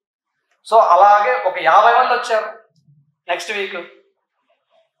విషయం. సో అలాగే ఒక 50 మంది వచ్చారు నెక్స్ట్ వీక్,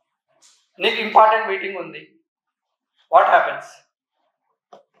 నీకు ఇంపార్టెంట్ మీటింగ్ ఉంది. What happens,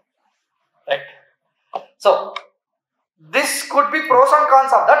 right? So this could be pros and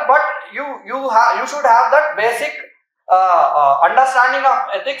cons of that, but you should have that basic understanding of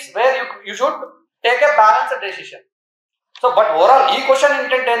ethics where you should take a balanced decision. So but overall ee question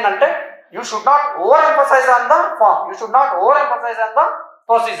intent endante, you should not overemphasize on the form, you should not overemphasize on the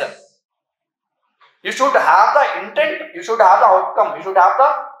procedure. You should have the intent, you should have the outcome, you should have the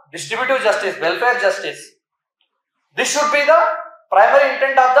distributive justice, welfare justice. This should be the primary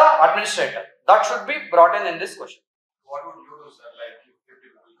intent of the administrator. That should be brought in this question. What would you do, sir, like if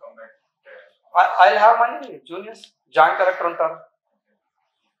people will come back? I'll have my juniors, joint collector ఉంటారు.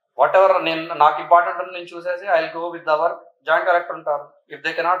 What ever నాకు important అని నేను చూసేసి I will go with the work. Joint collector ఉంటారు. If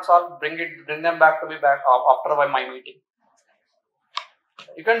they cannot solve, bring them back to me back after my meeting.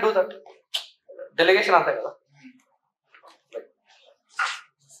 You can do that. Delegation అంతే కదా.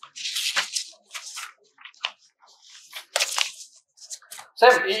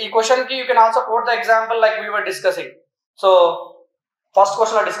 Same ఈ question కి you can also coat the example like we were discussing. So first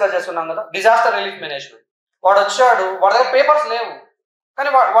question లో discuss చేస్తున్నాం కదా, disaster relief management. వాడు వచ్చాడు, వాడి దగ్గర పేపర్స్ లేవు, కానీ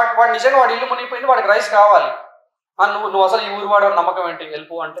వాడు నిజంగా వాడి ఇల్లు మునిగిపోయింది, వాడికి రైస్ కావాలి. నువ్వు అసలు ఈ ఊరు వాడు నమ్మకం ఏంటి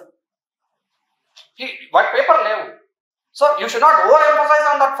వెళ్ళిపో అంటే, వాడి పేపర్ లేవు. So you should not over emphasize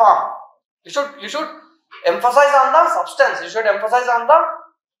on that form. You should emphasize on the substance. You should emphasize on the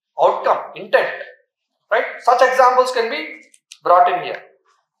outcome, intent. Right? Such examples can be brought in here.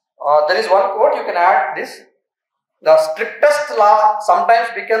 There is one quote, you can add this. The strictest law sometimes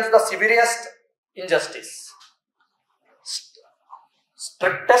becomes the severest injustice.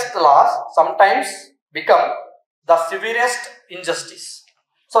 Strictest laws sometimes become the severest injustice.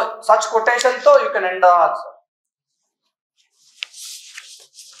 So, such quotation, so you can end the answer.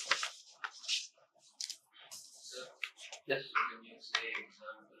 Yes. When you say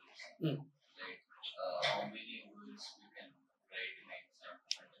example, like how many words we can write in exam?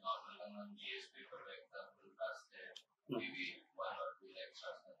 And normal GS paper, for example, maybe 1 or 2 lines.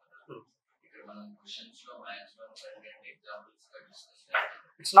 Here, మనం questions లో maximum examples discuss.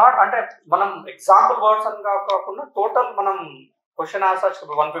 It's not అంటే మనం example words అని కాకుండా total మనం question answers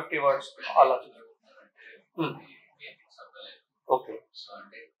 150 words అలా. Okay. So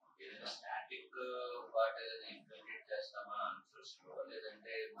అంటే static part implement చేస్తామా ఆన్సర్స్ లో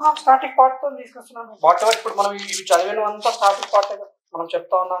లేదంటే స్టాటిక్ పార్ట్ తో తీసుకొస్తున్నాను. వాట్ ఎవర్ ఇప్పుడు మనం ఇవి చదివినంతా స్టాటిక్ పార్ట్ మనం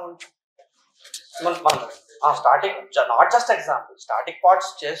చెప్తా ఉన్నాము. మనం static not just example, static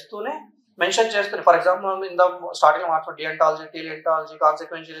parts చేస్తూనే మెన్షన్ చేస్తూనే. ఫర్ ఎగ్జాంపుల్ ఇంత స్టార్టింగ్ మాట్లాడు డిఎంటాలజీ, టీలియంటాలజీ,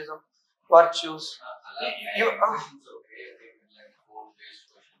 కాన్సిక్వెన్షియలిజం, వర్చ్యూస్,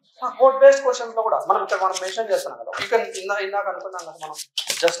 కోడ్ బేస్డ్ క్వశ్చన్స్ లో కూడా మనం ఇక్కడ మనం మెన్షన్ చేస్తున్నాం కదా. ఇక ఇందాక అనుకున్నాం కదా మనం,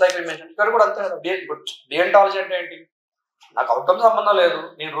 జస్ట్ లైక్ వి మెన్షన్ ఇక్కడ కూడా అంతే కదా. డిఎంటాలజీ అంటే ఏంటి? నాకు అవుట్కమ్ సంబంధం లేదు,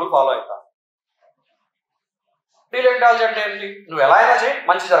 నేను రూల్ ఫాలో అవుతా. టీలియంటాలజీ అంటే ఏంటి? నువ్వు ఎలా అయినా చేయి,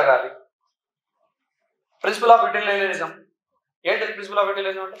 మంచి జరగాలి. ప్రిన్సిపల్ ఆఫ్ యూటిలిటేరియనిజం ఏంటి? ప్రిన్సిపల్ ఆఫ్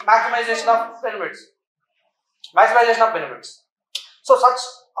యూటిలిటేరియనిజం అంటే మాక్సిమైజేషన్ of benefits, మాక్సిమైజేషన్ of benefits. So such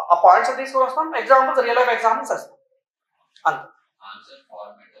ఆ పాయింట్స్ తీసుకొని వస్తాం, ఎగ్జాంపుల్స్ రియల్ లైఫ్ ఎగ్జాంపుల్స్ వస్తాం అంతే.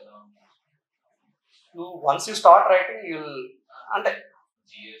 Once you start writing, you'll అంటే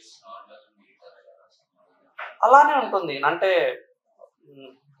అలానే ఉంటుంది. అంటే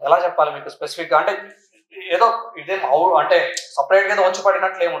ఎలా చెప్పాలి మీకు స్పెసిఫిక్గా, అంటే ఏదో ఇదేం అంటే సపరేట్గా ఏదో వచ్చి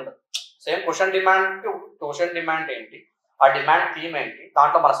పడినట్లు ఏముండదు. సేమ్ క్వశ్చన్ డిమాండ్ ఏంటి, ఆ డిమాండ్ థీమ్ ఏంటి,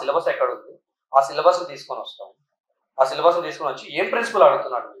 దాంట్లో మన సిలబస్ ఎక్కడ ఉంది, ఆ సిలబస్ని తీసుకొని వస్తాం. ఆ సిలబస్ని తీసుకొని వచ్చి ఏం ప్రిన్సిపల్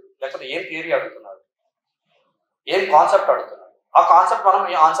అడుగుతున్నాడు, లేకపోతే ఏం థియరీ అడుగుతున్నాడు, ఏం కాన్సెప్ట్ అడుగుతున్నాడు, ఆ కాన్సెప్ట్ మనం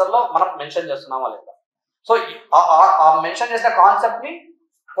ఈ ఆన్సర్లో మనం మెన్షన్ చేస్తున్నామా లేదా. సో ఆ మెన్షన్ చేసిన కాన్సెప్ట్ని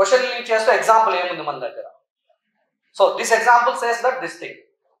క్వశ్చన్ లింక్ చేస్తూ ఎగ్జాంపుల్ ఏముంది మన దగ్గర. So this example says that this thing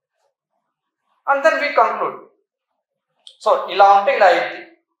and then we conclude. So ఇలా ఉంటే ఇలా అయింది.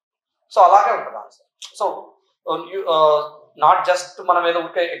 సో అలాగే ఉంటుంది ఆన్సర్. సో నాట్ జస్ట్ మనం ఏదో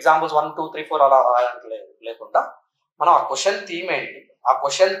ఉంటే ఎగ్జాంపుల్స్ 1, 2, 3, 4 అలా రాయాలంటే లేకుండా మనం ఆ క్వశ్చన్ థీమ్ ఏంటి, ఆ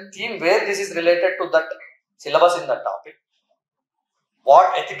question theme wear this is related to that syllabus in that topic, what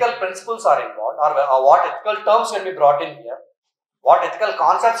ethical principles are involved, or what ethical terms can be brought in here, what ethical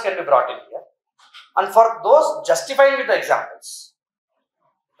concepts can be brought in here, and for those justifying with the examples,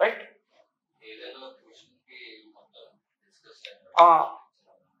 right?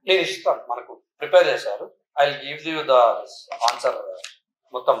 నేను ఇస్తాను, మనకు prepare చేశారు. I will give you the answer.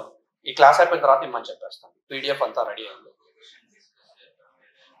 మొత్తం ఈ class అయిపోయిన తర్వాత ఇమ్మని చెప్పేస్తాను. పీడిఎఫ్ అంతా రెడీ అయింది.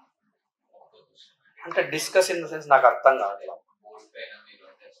 అంటే డిస్కస్ ఇన్ ద సెన్స్ నాకు అర్థం కావట్లేదు.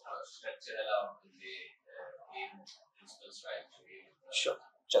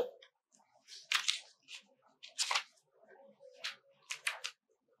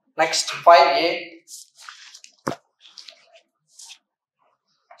 Next 5A.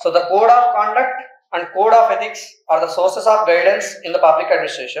 So the code of conduct and code of ethics are the sources of guidance in the public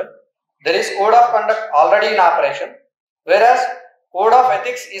administration. There is code of conduct already in operation, whereas code of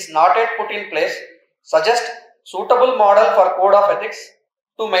ethics is not yet put in place. Suggest suitable model for code of ethics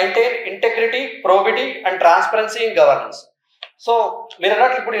to maintain integrity, probity and transparency in governance. So మీరు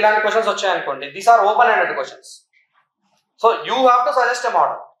అన్నట్లు ఇప్పుడు ఇలాంటి questions వచ్చాయనుకోండి, these are open ended questions. So you have to suggest a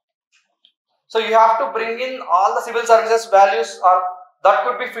model. So you have to bring in all the civil services values are that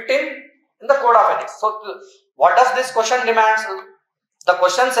could be fit in the code of ethics. So what does this question demands? The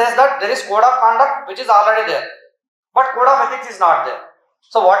question says that there is code of conduct which is already there, but code of ethics is not there.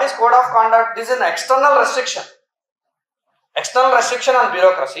 So what is code of conduct? This is an external restriction on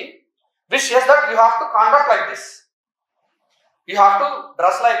bureaucracy, which says that you have to conduct like this, you have to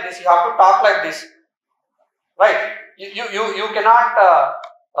dress like this, you have to talk like this, right? You cannot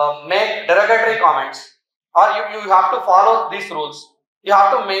make derogatory comments, or you have to follow these rules. You have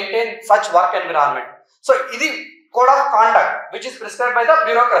to maintain such work environment. So ఇది code of conduct which is prescribed by the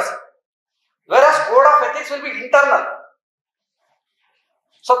bureaucracy, whereas code of ethics will be internal.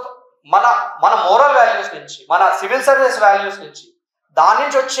 So మన moral values నుంచి, మన civil service values నుంచి, దాని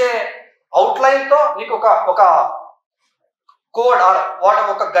నుంచి వచ్చే outline తో నీకు ఒక కోడ్ ఆర్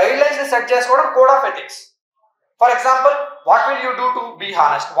ఒక గైడ్ లైన్స్ ని సెట్ చేసుకోవడం code of ethics. For example, what will you do to be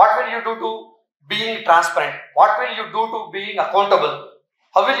honest? What will you do to being transparent? What will you do to being accountable?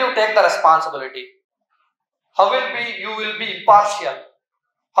 How will you take the responsibility? How will you will be impartial?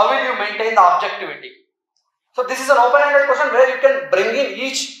 How will you maintain the objectivity? So this is an open-ended question where you can bring in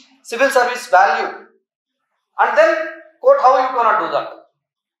each civil service value and then quote how you gonna do that.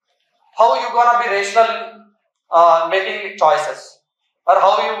 How you gonna be rational in making choices, or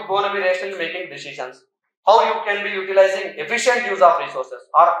how you gonna be rational in making decisions. How you can be utilizing efficient use of resources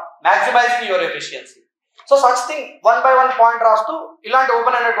or maximizing your efficiency. So such thing one by one point rastu ilanti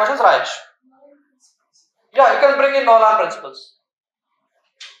open-ended questions rayachu. Yeah, you can bring in Nolan principles.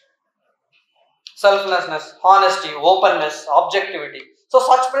 Selflessness, honesty, openness, objectivity. So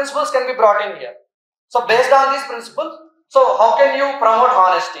such principles can be brought in here. So based on these principles, so how can you promote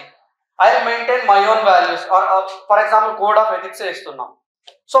honesty? I will maintain my own values, or for example code of ethics istunnam.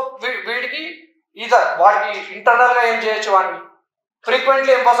 So వీడికి either వాడికి internal గా ఏం చేయొచ్చు, వాడిని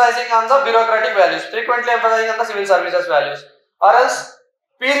frequently emphasizing on the bureaucratic values, frequently emphasizing on the civil services values, or else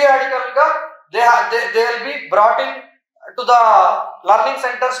periodical ga they will be brought in to the learning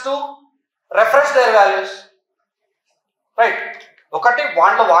centers to refresh their values, right? ఒకటి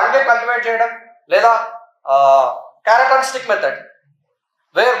వాళ్ళే cultivate చేయడం, లేదా carrot and stick method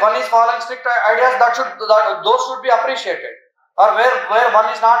where one is following strict ideas those should be appreciated, or where one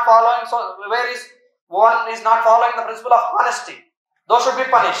is not following, so where is one is not following the principle of honesty, those should be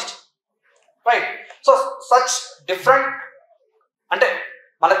punished, right? So such different ante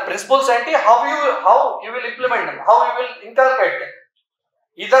మన principles enti how you will implement them, how you will inculcate them,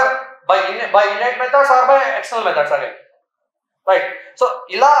 either by innate methods or by external methods again, right? So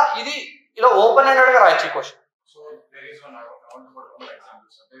ila open ended ga rayachu ee question. So there is one, I want to put one example.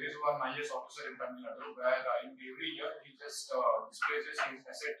 So there is one IAS officer in Tamil Nadu where in every year he just displays his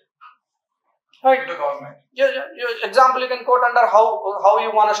asset Right. to the government. Yeah. Example you can quote under how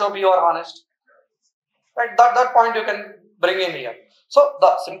you want to show you are honest. Right. That point you can bring in here. So the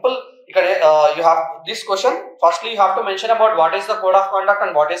simple you have this question. Firstly, you have to mention about what is the code of conduct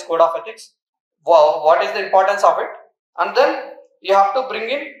and what is code of ethics. What is the importance of it, and then you have to bring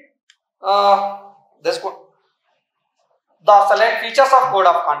in this code. The select features of code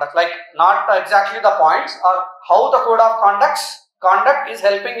of conduct, like not exactly the points, or how the code of conduct is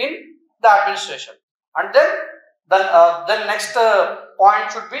helping in the administration, and then next point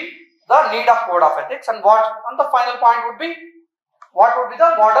should be the need of code of ethics, and the final point would be what would be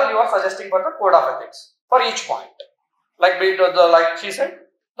the model you are suggesting for the code of ethics for each point. Like she said,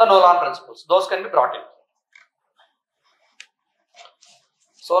 the Nolan principles, those can be brought in.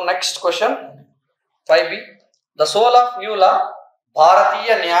 So next question 5B. The soul of new law,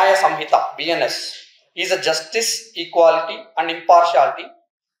 Bharatiya Nyaya Samhita (BNS), is a justice, equality, and impartiality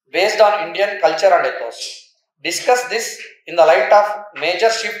based on Indian culture and ethos. Discuss this in the light of major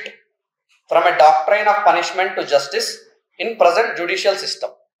shift from a doctrine of punishment to justice in present judicial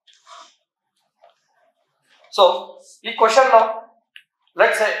system. So, this question now,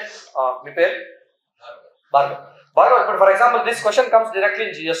 let's say, Bhargav, but for example, this question comes directly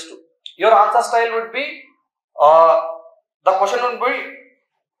in GS2. Your answer style would be, the question would be,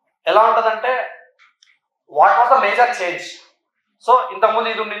 ఎలా ఉంటుందంటే what was the major change. So ఇంతకుముందు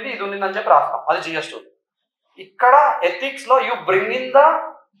ఇది ఉండింది అని చెప్పి రాస్తాం, అది GS2. ఇక్కడ ఎథిక్స్ లో you bring in the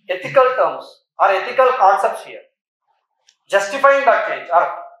ethical terms are ethical concepts here, justifying that change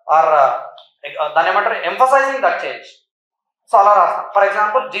or దాని ఏమంటారు, ఎంఫసైజింగ్ దట్ చేంజ్. సో అలా రాస్తాం. ఫర్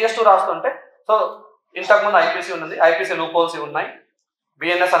ఎగ్జాంపుల్ GS2 రాస్తుంటే, సో ఇంతకుముందు ఐపీసీ ఉంది, ఐపీసీ లూప్ హోల్స్ ఉన్నాయి,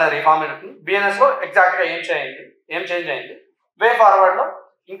 బిఎన్ఎస్ అనే రిఫార్మ్ ఉంటుంది. బిఎన్ఎస్ లో ఎగ్జాక్ట్ గా ఏం చేంజ్ అయింది, వే ఫార్వర్డ్ లో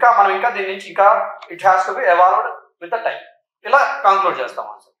మనం దీని నుంచి it has to be evolved with the time, ఇలా కంక్లూడ్ చేస్తాం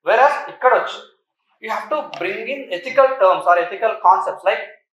ఆన్సర్. వేరస్ ఇక్కడ వచ్చి you have to bring in ethical terms are ethical concepts, like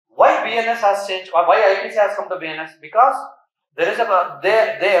why BNS has changed or why IPC has come to BNS, because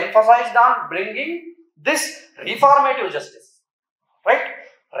they emphasized on bringing this reformative justice, right?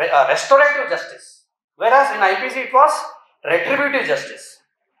 Restorative justice, whereas in IPC it was retributive justice.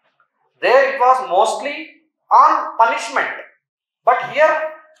 There it was mostly on punishment, but here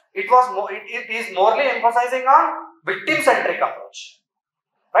it is morely emphasizing on victim centric approach,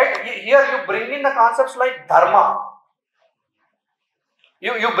 right? Here you bring in the concepts like dharma,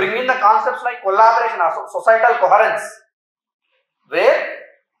 you bring in the concepts like collaboration or societal coherence, where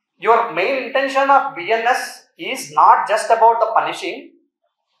your main intention of BNS is not just about the punishing,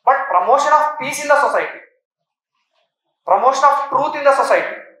 but promotion of peace in the society, promotion of truth in the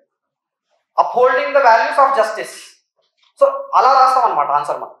society, upholding the values of justice. So ala rastam anamata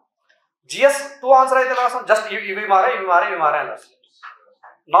answer man GS2 answer aithe rastam just ivi mare and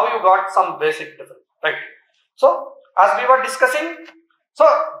now you got some basic difference, right? So as we were discussing, so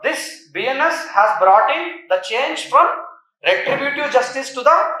this BNS has brought in the change from retributive justice to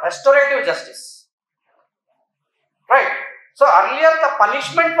the restorative justice. Right. So earlier the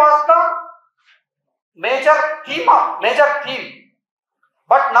punishment was the major theme.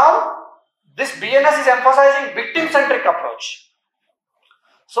 But now this BNS is emphasizing victim-centric approach.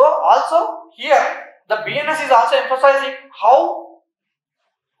 So also here the BNS is also emphasizing how,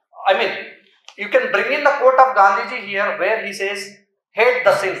 you can bring in the quote of Gandhiji here where he says, hate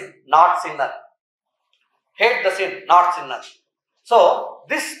the sin, not sinner. Hate the sin, not sinner. So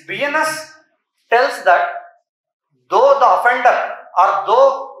this BNS tells that though the offender or though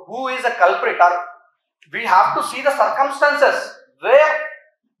who is a culprit, or we have to see the circumstances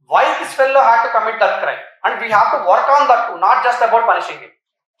why this fellow had to commit that crime, and we have to work on that too, not just about punishing him.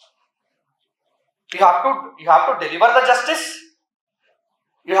 You have to deliver the justice.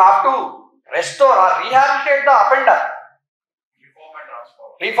 You have to restore or rehabilitate the offender.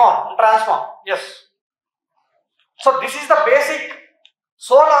 Reform and transform. Yes. So this is the basic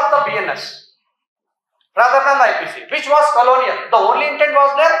soul of the BNS rather than the IPC, which was colonial. The only intent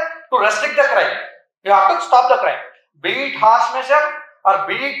was there to restrict the crime. You have to stop the crime. Be it harsh measure or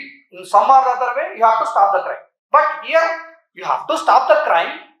be it in some or other way, you have to stop the crime. But here, you have to stop the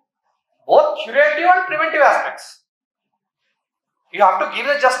crime, both curative and preventive aspects. You have to give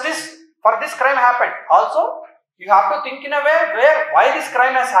the justice for this crime happened. Also, you have to think in a way why this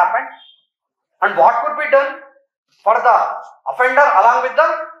crime has happened and what could be done for the offender along with the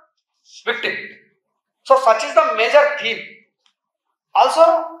victim. So such is the major theme.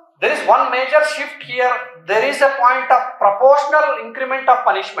 Also, there is one major shift here. There is a point of proportional increment of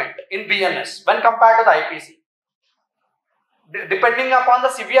punishment in BNS when compared to the IPC, depending upon the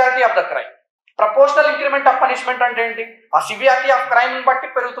severity of the crime. Proportional increment of punishment అంటే ఏంటి? ఆ severity of crime ని బట్టి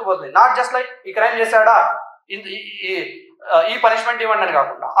పెరుగుతూ పోతుంది. Not just like ఈ crime చేశాడా ఈ పనిష్మెంట్ ఇవ్వండి అని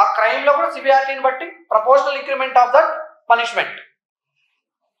కాకుండా ఆ క్రైమ్ లో కూడా సివియారిటీని బట్టి proportional increment of that punishment.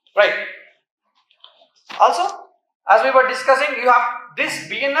 Right. Also, as we were discussing, you have this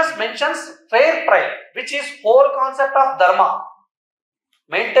BNS mentions fair trial, which is whole concept of dharma,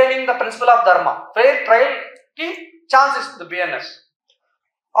 maintaining the principle of dharma. Fair trial ki chance is the BNS.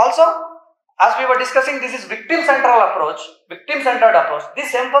 Also, as we were discussing, this is victim-centered approach.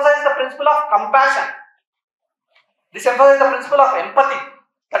 This emphasizes the principle of compassion. This emphasizes the principle of empathy.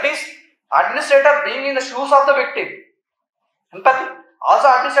 That is, administrator being in the shoes of the victim. Empathy. Also,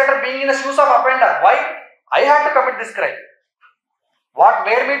 administrator being in the shoes of offender. Why? I had to commit this crime. What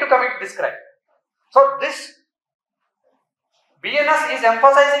made me to commit this crime? So, this BNS is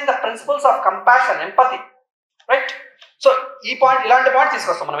emphasizing the principles of compassion, empathy. Right? So, ఇలాంటి point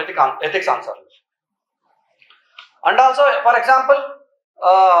తీసుకొస్తాం మనం ethics answer. And also, for example,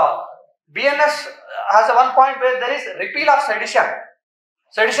 BNS has a one point where there is repeal of sedition.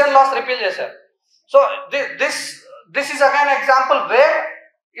 Sedition laws repeal చేశారు. So, this is again an example where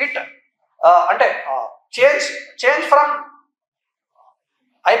it change from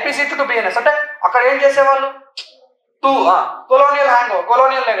IPC to BNS. అంటే అక్కడ ఏం చేసేవాళ్ళు to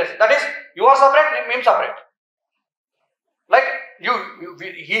colonial legacy. That is, you are separate, మేము separate. Like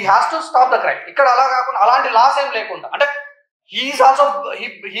he has to stop the crime. ఇక్కడ అలా కాకుండా అలాంటి లాస్ ఏం లేకుండా అంటే he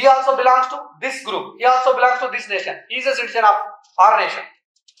also belongs to this group. He also belongs to this nation. He is a citizen of our nation.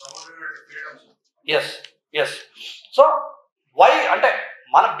 Yes. So why అంటే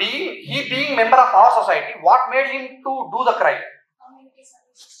మన being member of our society, what made him to do the crime?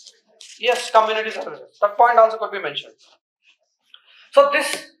 Yes, community services. That point also could be mentioned. So this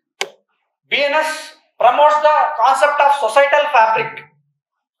BNS promotes the concept of societal fabric.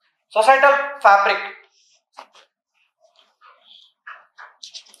 So,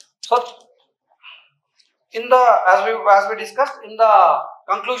 as we discussed in the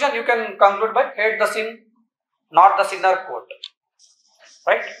conclusion, you can conclude by hate the sin, not the sinner quote.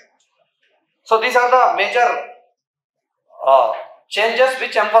 Right? So these are the major changes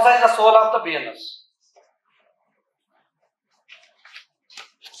which emphasize the soul of the BNS.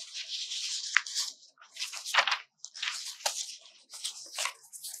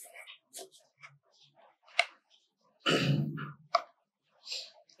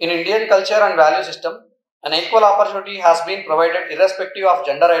 In Indian culture and value system, an equal opportunity has been provided irrespective of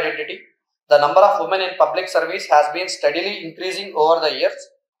gender identity. The number of women in public service has been steadily increasing over the years.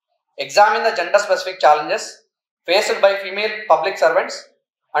 Examine the gender-specific challenges faced by female public servants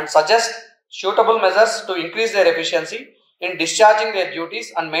and suggest suitable measures to increase their efficiency in discharging their duties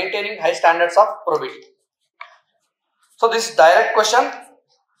and maintaining high standards of probity. So this direct question.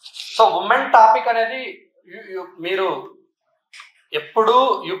 So women topic anedi మీరు ఎప్పుడు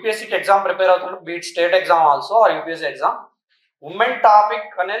యూపీఎస్సీకి exam prepare అవుతున్నప్పుడు beat state exam also ఆ UPSC exam women topic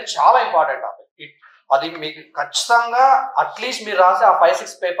అనేది చాలా important topic. అది మీకు ఖచ్చితంగా at least మీరు రాసే ఆ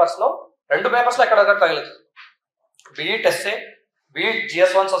 5-6 పేపర్స్లో 2 పేపర్స్లో ఎక్కడెక్కడ తగులుతుంది. Beat SA, beat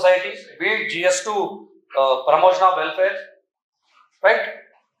GS1 society, beat GS2 promotion of welfare, right,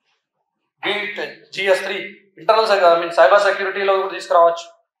 beat GS3 internal cyber సెక్యూరిటీలో కూడా తీసుకురావచ్చు,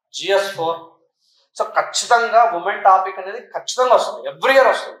 GS4. సో ఖచ్చితంగా ఉమెన్ టాపిక్ అనేది ఖచ్చితంగా వస్తుంది, ఎవ్రీ ఇయర్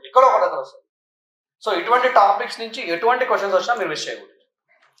వస్తుంది, ఎక్కడో ఒక దగ్గర వస్తుంది. సో ఇటువంటి టాపిక్స్ నుంచి ఎటువంటి క్వశ్చన్స్ వచ్చినా మీరు మిస్ చేయకూడదు.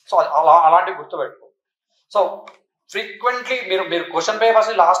 సో అలాంటివి గుర్తుపెట్టుకోండి. సో ఫ్రీక్వెంట్లీ మీరు question papers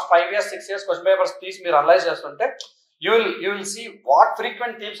last 5 years 6 years question papers తీసి మీరు అనలైజ్ చేస్తుంటే you will see what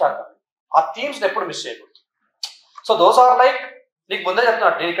frequent themes are coming. ఆ థీమ్స్ ఎప్పుడు మిస్ చేయకూడదు. సో దోస్ ఆర్ లైక్ నీకు ముందే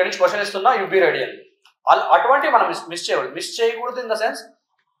చెప్తున్నాడు, నేను ఇక్కడి నుంచి క్వశ్చన్ ఇస్తున్నా, యూ బీ రెడీ అని. అటువంటివి మనం మిస్ చేయకూడదు in the sense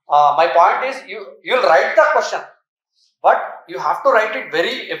my point is you will write the question but you have to right it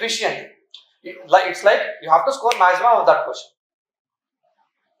very efficient. It's like you have to score maximum of that question.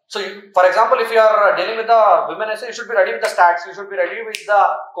 So for example, if you are dealing with the women essay, you should be ready with the stats, you should be ready with the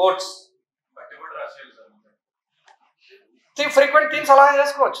quotes. See, frequent themes అలాగే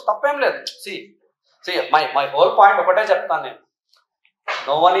చేసుకోవచ్చు, తప్పేం లేదు. See my whole point ఒకటే చెప్తాను నేను.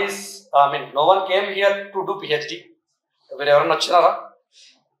 No one came here to do PhD. మీరు ఎవరైనా వచ్చినారా?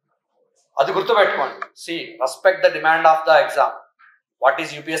 అది గుర్తుపెట్టుకోండి. See, respect the demand of the exam. What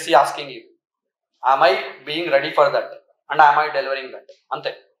is UPSC asking you? Am I being ready for that and am I delivering that?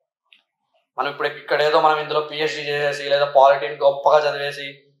 అంతే. మనం ఇప్పుడు ఇక్కడ ఏదో మనం ఇందులో PhD చేసేసి లేదా పాలిటీని గొప్పగా చదివేసి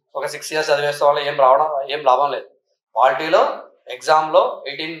ఒక 6 years చదివేస్తే వల్ల ఏం లాభం లేదు. పాలిటీలో ఎగ్జామ్లో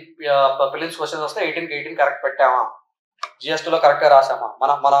 18 ప్రిలిమ్స్ క్వశ్చన్స్ వస్తే 18కి 18 కరెక్ట్ పెట్టామా, GS2లో కరెక్ట్గా రాసామా,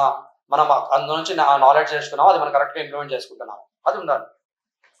 మనం అందు నుంచి నాలెడ్జ్ చేసుకున్నామా, అది మనం కరెక్ట్గా ఇంప్లిమెంట్ చేసుకుంటున్నామా, అది ఉండాలి,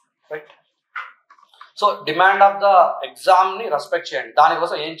 right. So demand of the ఎగ్జామ్ని respect చేయండి.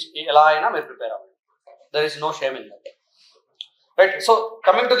 దానికోసం ఎలా అయినా మీరు ప్రిపేర్ అవ్వండి. There is no shame in that, right? So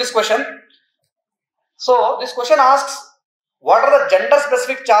coming to this question, so this question asks, what are the gender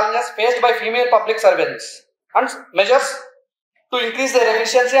specific challenges faced by female public servants and measures to increase their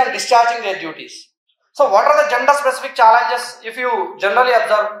efficiency and discharging their duties? So what are the gender specific challenges? If you generally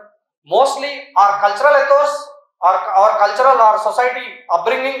observe, mostly our cultural ethos, our cultural, our society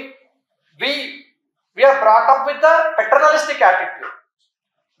upbringing, we are brought up with the paternalistic attitude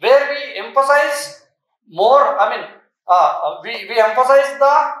where we emphasize more, we emphasize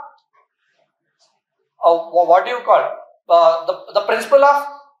the what do you call the principle of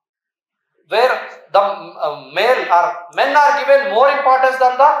where the male or men are given more importance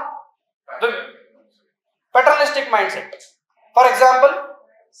than the paternalistic mindset. For example,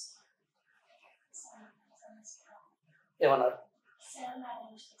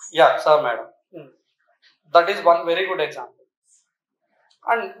 sir madam, that is one very good example.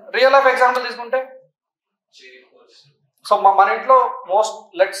 And real life example తీసుకుంటే, so మన ఇంట్లో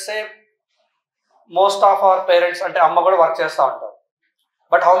most of our parents అంటే అమ్మ కూడా work చేస్తూ ఉంటారు.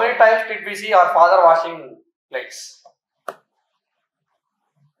 But how many times did we see our father washing plates?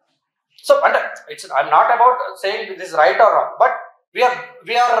 So అంటే I'm not about saying this is right are wrong, but we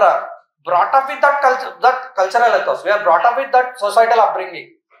are brought up with that cultural ethos, we are brought up with that societal upbringing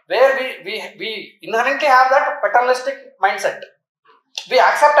where we inherently have that paternalistic mindset. We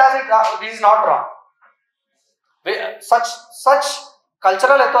accept as it, this is not wrong. Such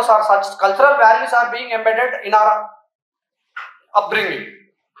cultural ethos or such cultural values are being embedded in our upbringing.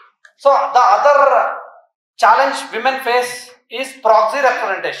 So the other challenge women face is proxy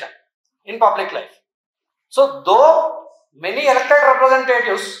representation in public life. So though many elected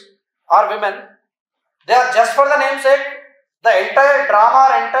representatives are women, they are just for the namesake. The entire drama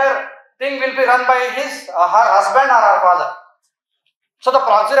or entire thing will be run by her husband or her father. So the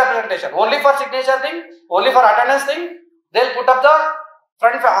proxy representation, only for signature thing, only for attendance thing, they'll put up the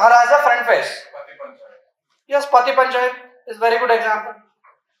her as a front face. Yes, Pati Panchayat is very good example.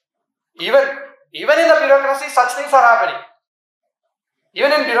 Even in the bureaucracy, such things are happening.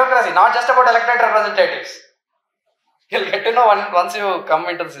 Even in bureaucracy, not just about elected representatives. You'll get to know once you come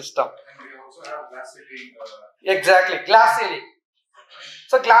into the system. And we also have glass ceiling. Exactly, glass ceiling.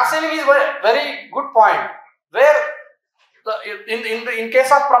 So glass ceiling is a very good point. Where in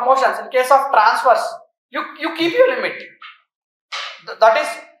case of promotions, in case of transfers, you keep your limit. That is,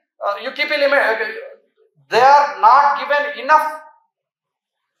 you keep a limit. They are not given enough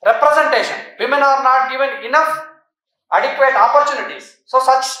representation. Women are not given enough adequate opportunities. So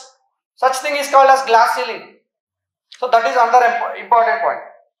such thing is called as glass ceiling. So that is another important point.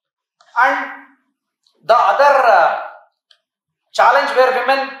 And the other challenge where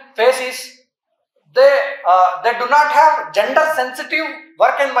women face is they do not have gender sensitive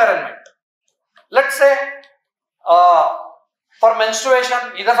work environment. Let's say for menstruation,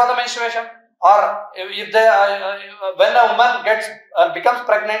 either for the menstruation or if they when a woman becomes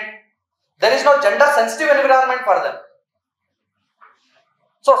pregnant, there is no gender sensitive environment for them.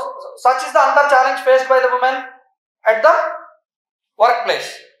 So such is the another challenge faced by the women at the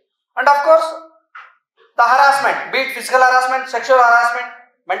workplace. And of course, the harassment, be it physical harassment, sexual harassment,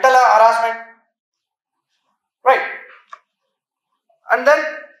 mental harassment, right? And then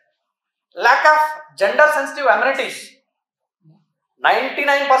lack of gender sensitive amenities.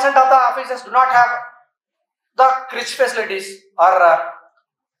 99% of the offices do not have the crèche facilities or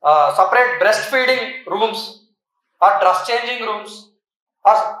separate breastfeeding rooms or dress changing rooms,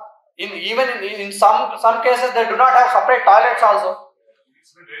 or even in some cases they do not have separate toilets also.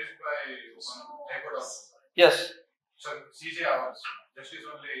 It's been raised by one High Court of. Yes. So CJ hours, justice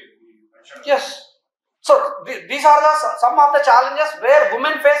only mentioned. Yes. So these are some of the challenges where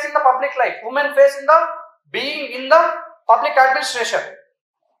women face in the public life, women face in the being in the public administration.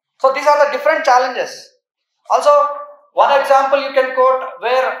 So these are the different challenges. Also, one example you can quote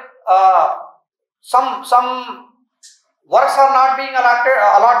where some works are not being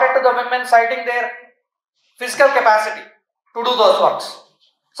allotted to the women, citing their physical capacity to do those works.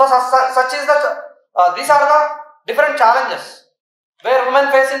 So such is the these are the different challenges where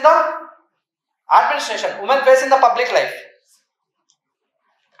women face in the administration, women face in the public life.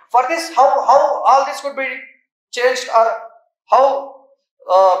 For this, how all this could be changed, or how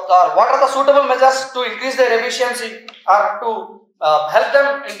or what are the suitable measures to increase their efficiency or to help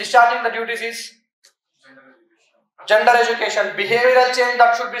them in discharging the duties is gender education, behavioral change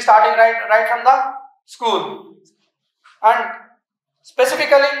that should be starting right from the school. And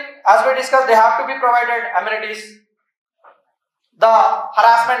specifically, as we discussed, they have to be provided amenities. The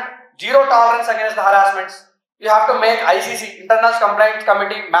harassment, zero tolerance against the harassments. You have to make ICC, Internal Complaints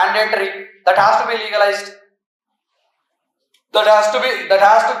Committee, mandatory. That has to be legalized. That has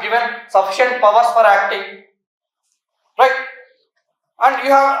to given sufficient powers for acting, right? And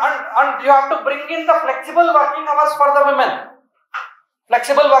you have to bring in the flexible working hours for the women.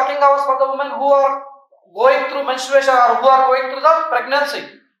 Flexible working hours for the women who are going through menstruation or who are going through the pregnancy.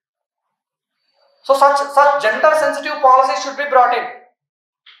 So such gender sensitive policies should be brought in.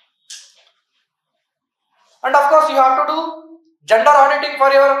 And of course, you have to do gender auditing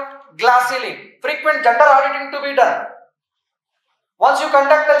for your glass ceiling. Frequent gender auditing to be done. Once you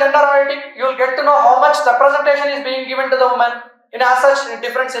conduct the gender auditing, you will get to know how much representation is being given to the women in as such in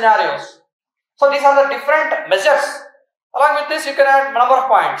different scenarios. So these are the different measures. Along with this, you can add number of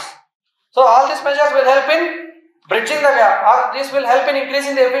points. So all these measures will help in bridging the gap, or this will help in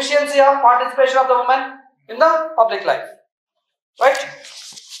increasing the efficiency of participation of the women in the public life. Right?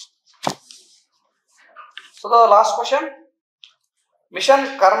 So the last question.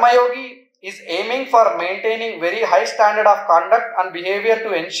 Mission Karma Yogi is aiming for maintaining very high standard of conduct and behavior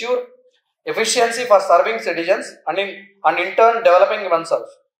to ensure efficiency for serving citizens and in turn developing oneself.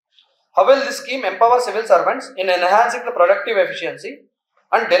 How will this scheme empower civil servants in enhancing the productive efficiency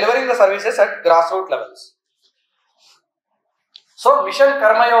and delivering the services at grassroots levels? So Mission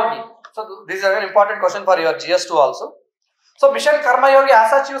Karma Yogi. So this is an important question for your GS2 also. So Mission Karma Yogi,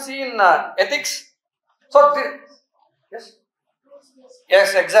 as such you see in ethics. So yes.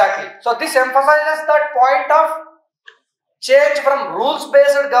 Yes, exactly. So this emphasizes that point of change from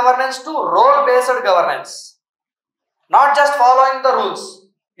rules-based governance to role-based governance. Not just following the rules.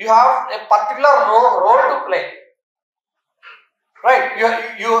 You have a particular role to play. Right?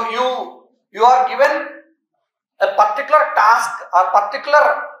 You are given a particular task or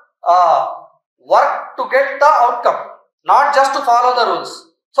particular work to get the outcome, not just to follow the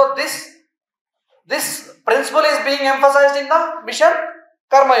rules. So this principle is being emphasized in the Mission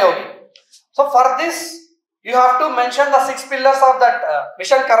Karma Yogi. So for this, you have to mention the 6 pillars of that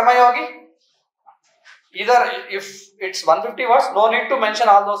Mission Karma Yogi. Either if it's 150 words, no need to mention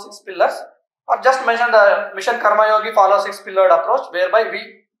all those 6 pillars, or just mention the Mission Karma Yogi follow 6 pillared approach, whereby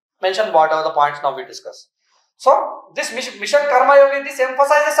we mention whatever the points now we discuss. So this Mission Karma Yogi, this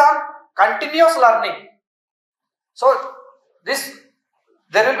emphasizes on continuous learning. So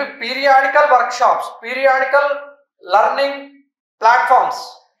there will be periodical workshops, periodical learning platforms.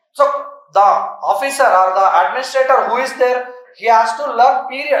 So the officer or the administrator who is there, he has to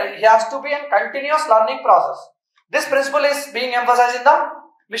learn he has to be in continuous learning process. This principle is being emphasized in the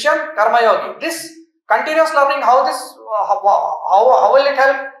Mission Karma Yogi. This continuous learning, how will it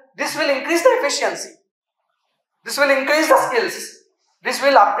help? This will increase the efficiency. This will increase the skills. This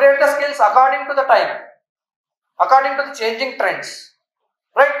will upgrade the skills according to the time, according to the changing trends.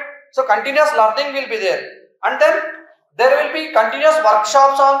 Right? So continuous learning will be there, and then there will be continuous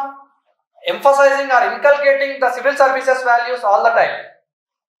workshops on emphasizing or inculcating the civil services values all the time.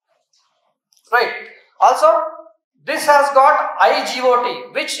 Right. Also, this has got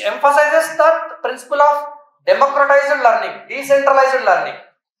IGOT, which emphasizes the principle of democratized learning, decentralized learning.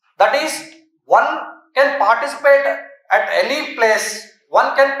 That is, one can participate at any place.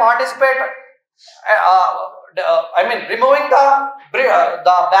 One can participate. Removing the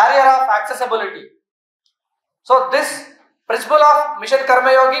barrier of accessibility. So this principle of Mission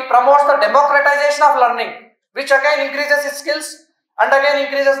Karma Yogi promotes the democratization of learning, which again increases its skills and again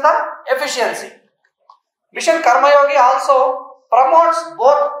increases the efficiency. Mission Karma Yogi also promotes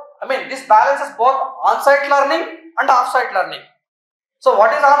both, this balances both on-site learning and off-site learning. So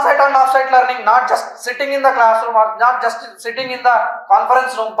what is on-site and off-site learning? Not just sitting in the classroom or not just sitting in the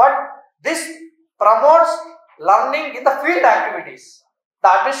conference room, but this promotes learning in the field activities. The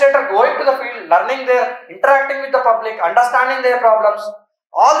administrator going to the field, learning there, interacting with the public, understanding their problems.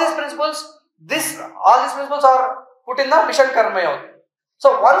 All these principles are put in the Mission Karma Yogi.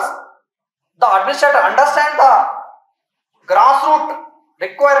 So once the administrator understands the grassroots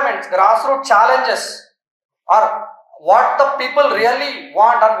requirements, grassroots challenges, or what the people really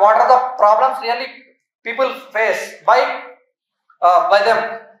want and what are the problems really people face by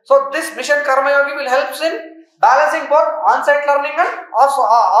them. So this Mission Karma Yogi will help in balancing both on-site learning and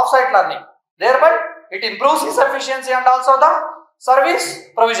off-site learning. Thereby, it improves its efficiency and also the service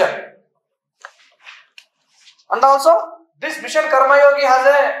provision. And also, this Mission Karma Yogi has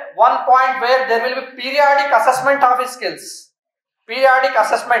a one point where there will be periodic assessment of his skills. Periodic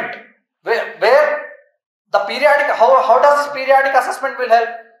assessment, where the periodic, how does this periodic assessment will help?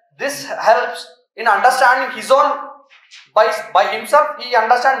 This helps in understanding his own, by himself, he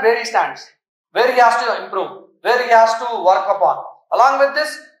understands where he stands, where he has to improve, where he has to work upon. Along with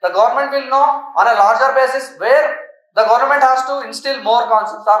this, the government will know on a larger basis where the government has to instill more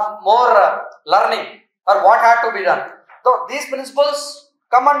concepts or more learning or what had to be done. So these principles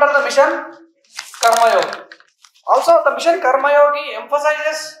come under the Mission Karma Yogi. Also, the Mission Karma Yogi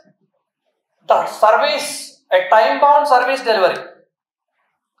emphasizes the service, a time-bound service delivery.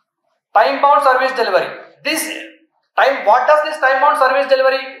 Time-bound service delivery. What does this time-bound service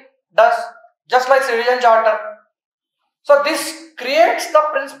delivery does? Just like citizen charter. So this creates the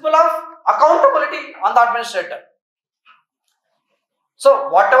principle of accountability on the administrator. So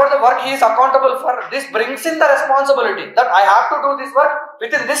whatever the work he is accountable for, this brings in the responsibility that I have to do this work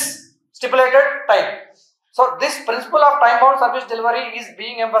within this stipulated time. So this principle of time-bound service delivery is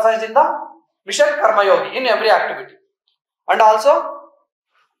being emphasized in the Mission Karma Yogi in every activity. And also,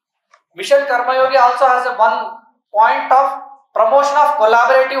 Mission Karma Yogi also has a one point of promotion of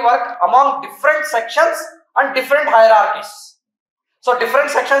collaborative work among different sections and different hierarchies. So different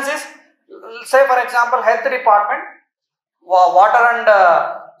sections is, say for example, health department, water and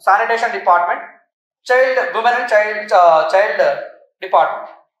sanitation department, women and child department.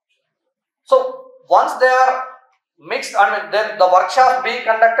 So once they are mixed, and then the workshops being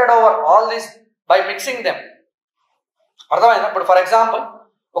conducted over all this by mixing them. But for example,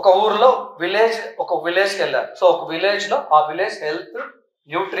 ఒక ఊర్లో ఒక విలేజ్కి వెళ్ళారు. So ఒక విలేజ్లో ఆ village health,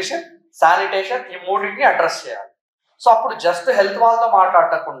 nutrition, sanitation ఈ మూడింటిని అడ్రస్ చేయాలి. సో అప్పుడు జస్ట్ హెల్త్ వాళ్ళతో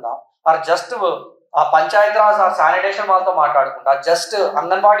మాట్లాడకుండా, జస్ట్ ఆ పంచాయతీరాజ్ ఆ శానిటేషన్ వాళ్ళతో మాట్లాడకుండా, జస్ట్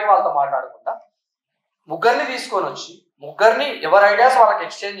అంగన్వాడీ వాళ్ళతో మాట్లాడకుండా, ముగ్గురిని తీసుకొని వచ్చి ముగ్గురిని ఎవరి ఐడియాస్ వాళ్ళకి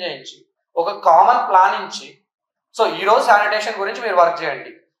ఎక్స్చేంజ్ చేయించి ఒక కామన్ ప్లాన్ ఇచ్చి, సో ఈరోజు శానిటేషన్ గురించి మీరు వర్క్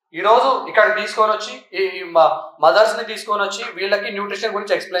చేయండి, ఈరోజు ఇక్కడ తీసుకొని వచ్చి ఈ మదర్స్ని తీసుకొని వచ్చి వీళ్ళకి న్యూట్రిషన్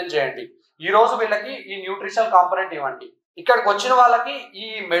గురించి ఎక్స్ప్లెయిన్ చేయండి, ఈరోజు వీళ్ళకి ఈ న్యూట్రిషనల్ కాంపోనెంట్ ఇవ్వండి, ఇక్కడికి వచ్చిన వాళ్ళకి ఈ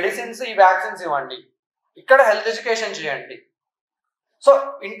మెడిసిన్స్ ఈ వ్యాక్సిన్స్ ఇవ్వండి, ఇక్కడ హెల్త్ ఎడ్యుకేషన్ చేయండి. So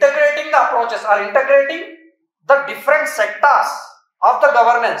ఇంటగ్రేటింగ్ the approaches are ఇంటగ్రేటింగ్ the different sectors of the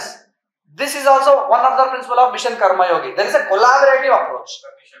governance. This is also one of the principle of Mission Karma Yogi. There is a collaborative approach.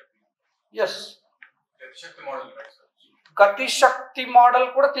 Yes. గతి శక్తి model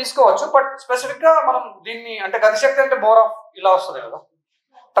కూడా తీసుకోవచ్చు, but specific గా మనం దీన్ని అంటే గతి శక్తి అంటే మోర్ ఆఫ్ ఇలా వస్తుంది కదా,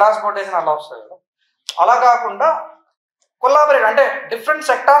 ట్రాన్స్పోర్టేషన్ అలా వస్తుంది కదా, అలా కాకుండా కొలాబరేట్ అంటే డిఫరెంట్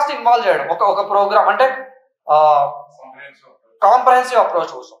సెక్టార్స్ ని ఇన్వాల్వ్ చేయడం ఒక ప్రోగ్రామ్ అంటే కాంప్రహెన్సివ్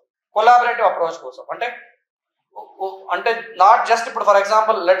అప్రోచ్ కోసం, కొలాబరేటివ్ అప్రోచ్ కోసం. అంటే నాట్ జస్ట్ ఇప్పుడు for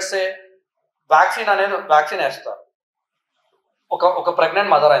example let's say vaccine వేస్తారు, ఒక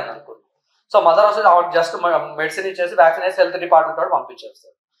ప్రెగ్నెంట్ మదర్ అయింది అనుకో. సో మదర్ వస్తే జస్ట్ మెడిసిన్ ఇచ్చేసి వ్యాక్సిన్ వేసి హెల్త్ డిపార్ట్మెంట్ వాడు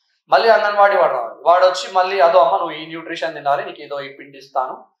పంపించేస్తారు. మళ్ళీ అంగన్వాడీ వాడు రావాలి, వాడు వచ్చి మళ్ళీ అదో అమ్మ నువ్వు ఈ న్యూట్రిషన్ తినాలి, నీకు ఏదో ఈ పిండి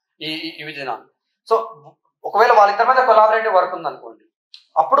ఇస్తాను, ఇవి తినాలి. సో ఒకవేళ వాళ్ళిద్దరి మీద కొలాబరేటివ్ వర్క్ ఉంది అనుకోండి,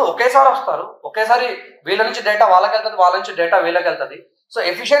 అప్పుడు ఒకేసారి వస్తారు, ఒకేసారి వీళ్ళ నుంచి డేటా వాళ్ళకి వెళ్తుంది, వాళ్ళ నుంచి డేటా వీళ్ళకి వెళ్తుంది. So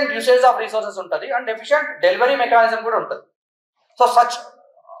efficient usage of resources untadi and efficient delivery mechanism kuda untadi. So such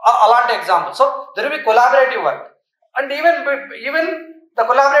alanti example. So there will be collaborative work, and even the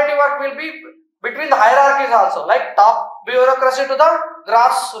collaborative work will be between the hierarchies also, like top bureaucracy to the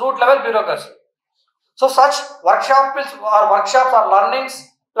grassroots level bureaucracy. So such workshops or learnings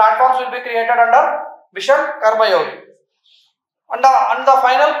platforms will be created under Mission Karma Yogi. And the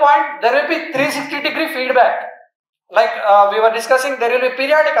final point, there will be 360-degree feedback. Like we were discussing, there will be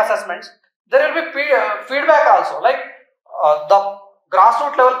periodic assessments. There will be feedback also. Like the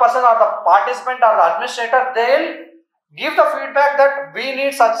grassroots level person or the participant or the administrator, they will give the feedback that we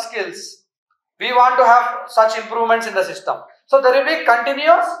need such skills. We want to have such improvements in the system. So there will be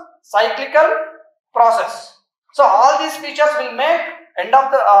continuous cyclical process. So all these features will make at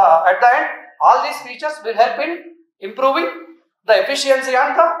the end, all these features will help in improving the efficiency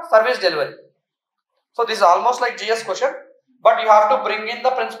and the service delivery. So this is almost like GS question, but you have to bring in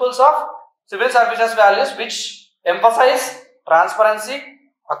the principles of civil services values, which emphasize transparency,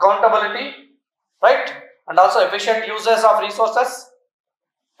 accountability, right, and also efficient uses of resources,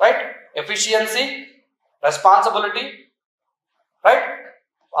 right, efficiency, responsibility, right,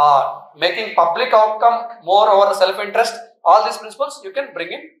 making public outcome more over the self-interest. All these principles you can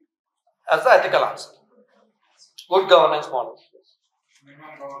bring in as the ethical answer. Good governance model.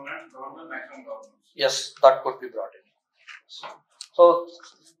 Minimum government, maximum governance. Yes, that could be brought in. So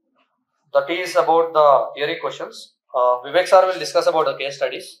that is about the theory questions. Vivek sir will discuss about the case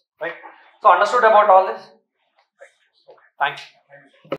studies, right? So understood about all this? Right. Okay. Thank you.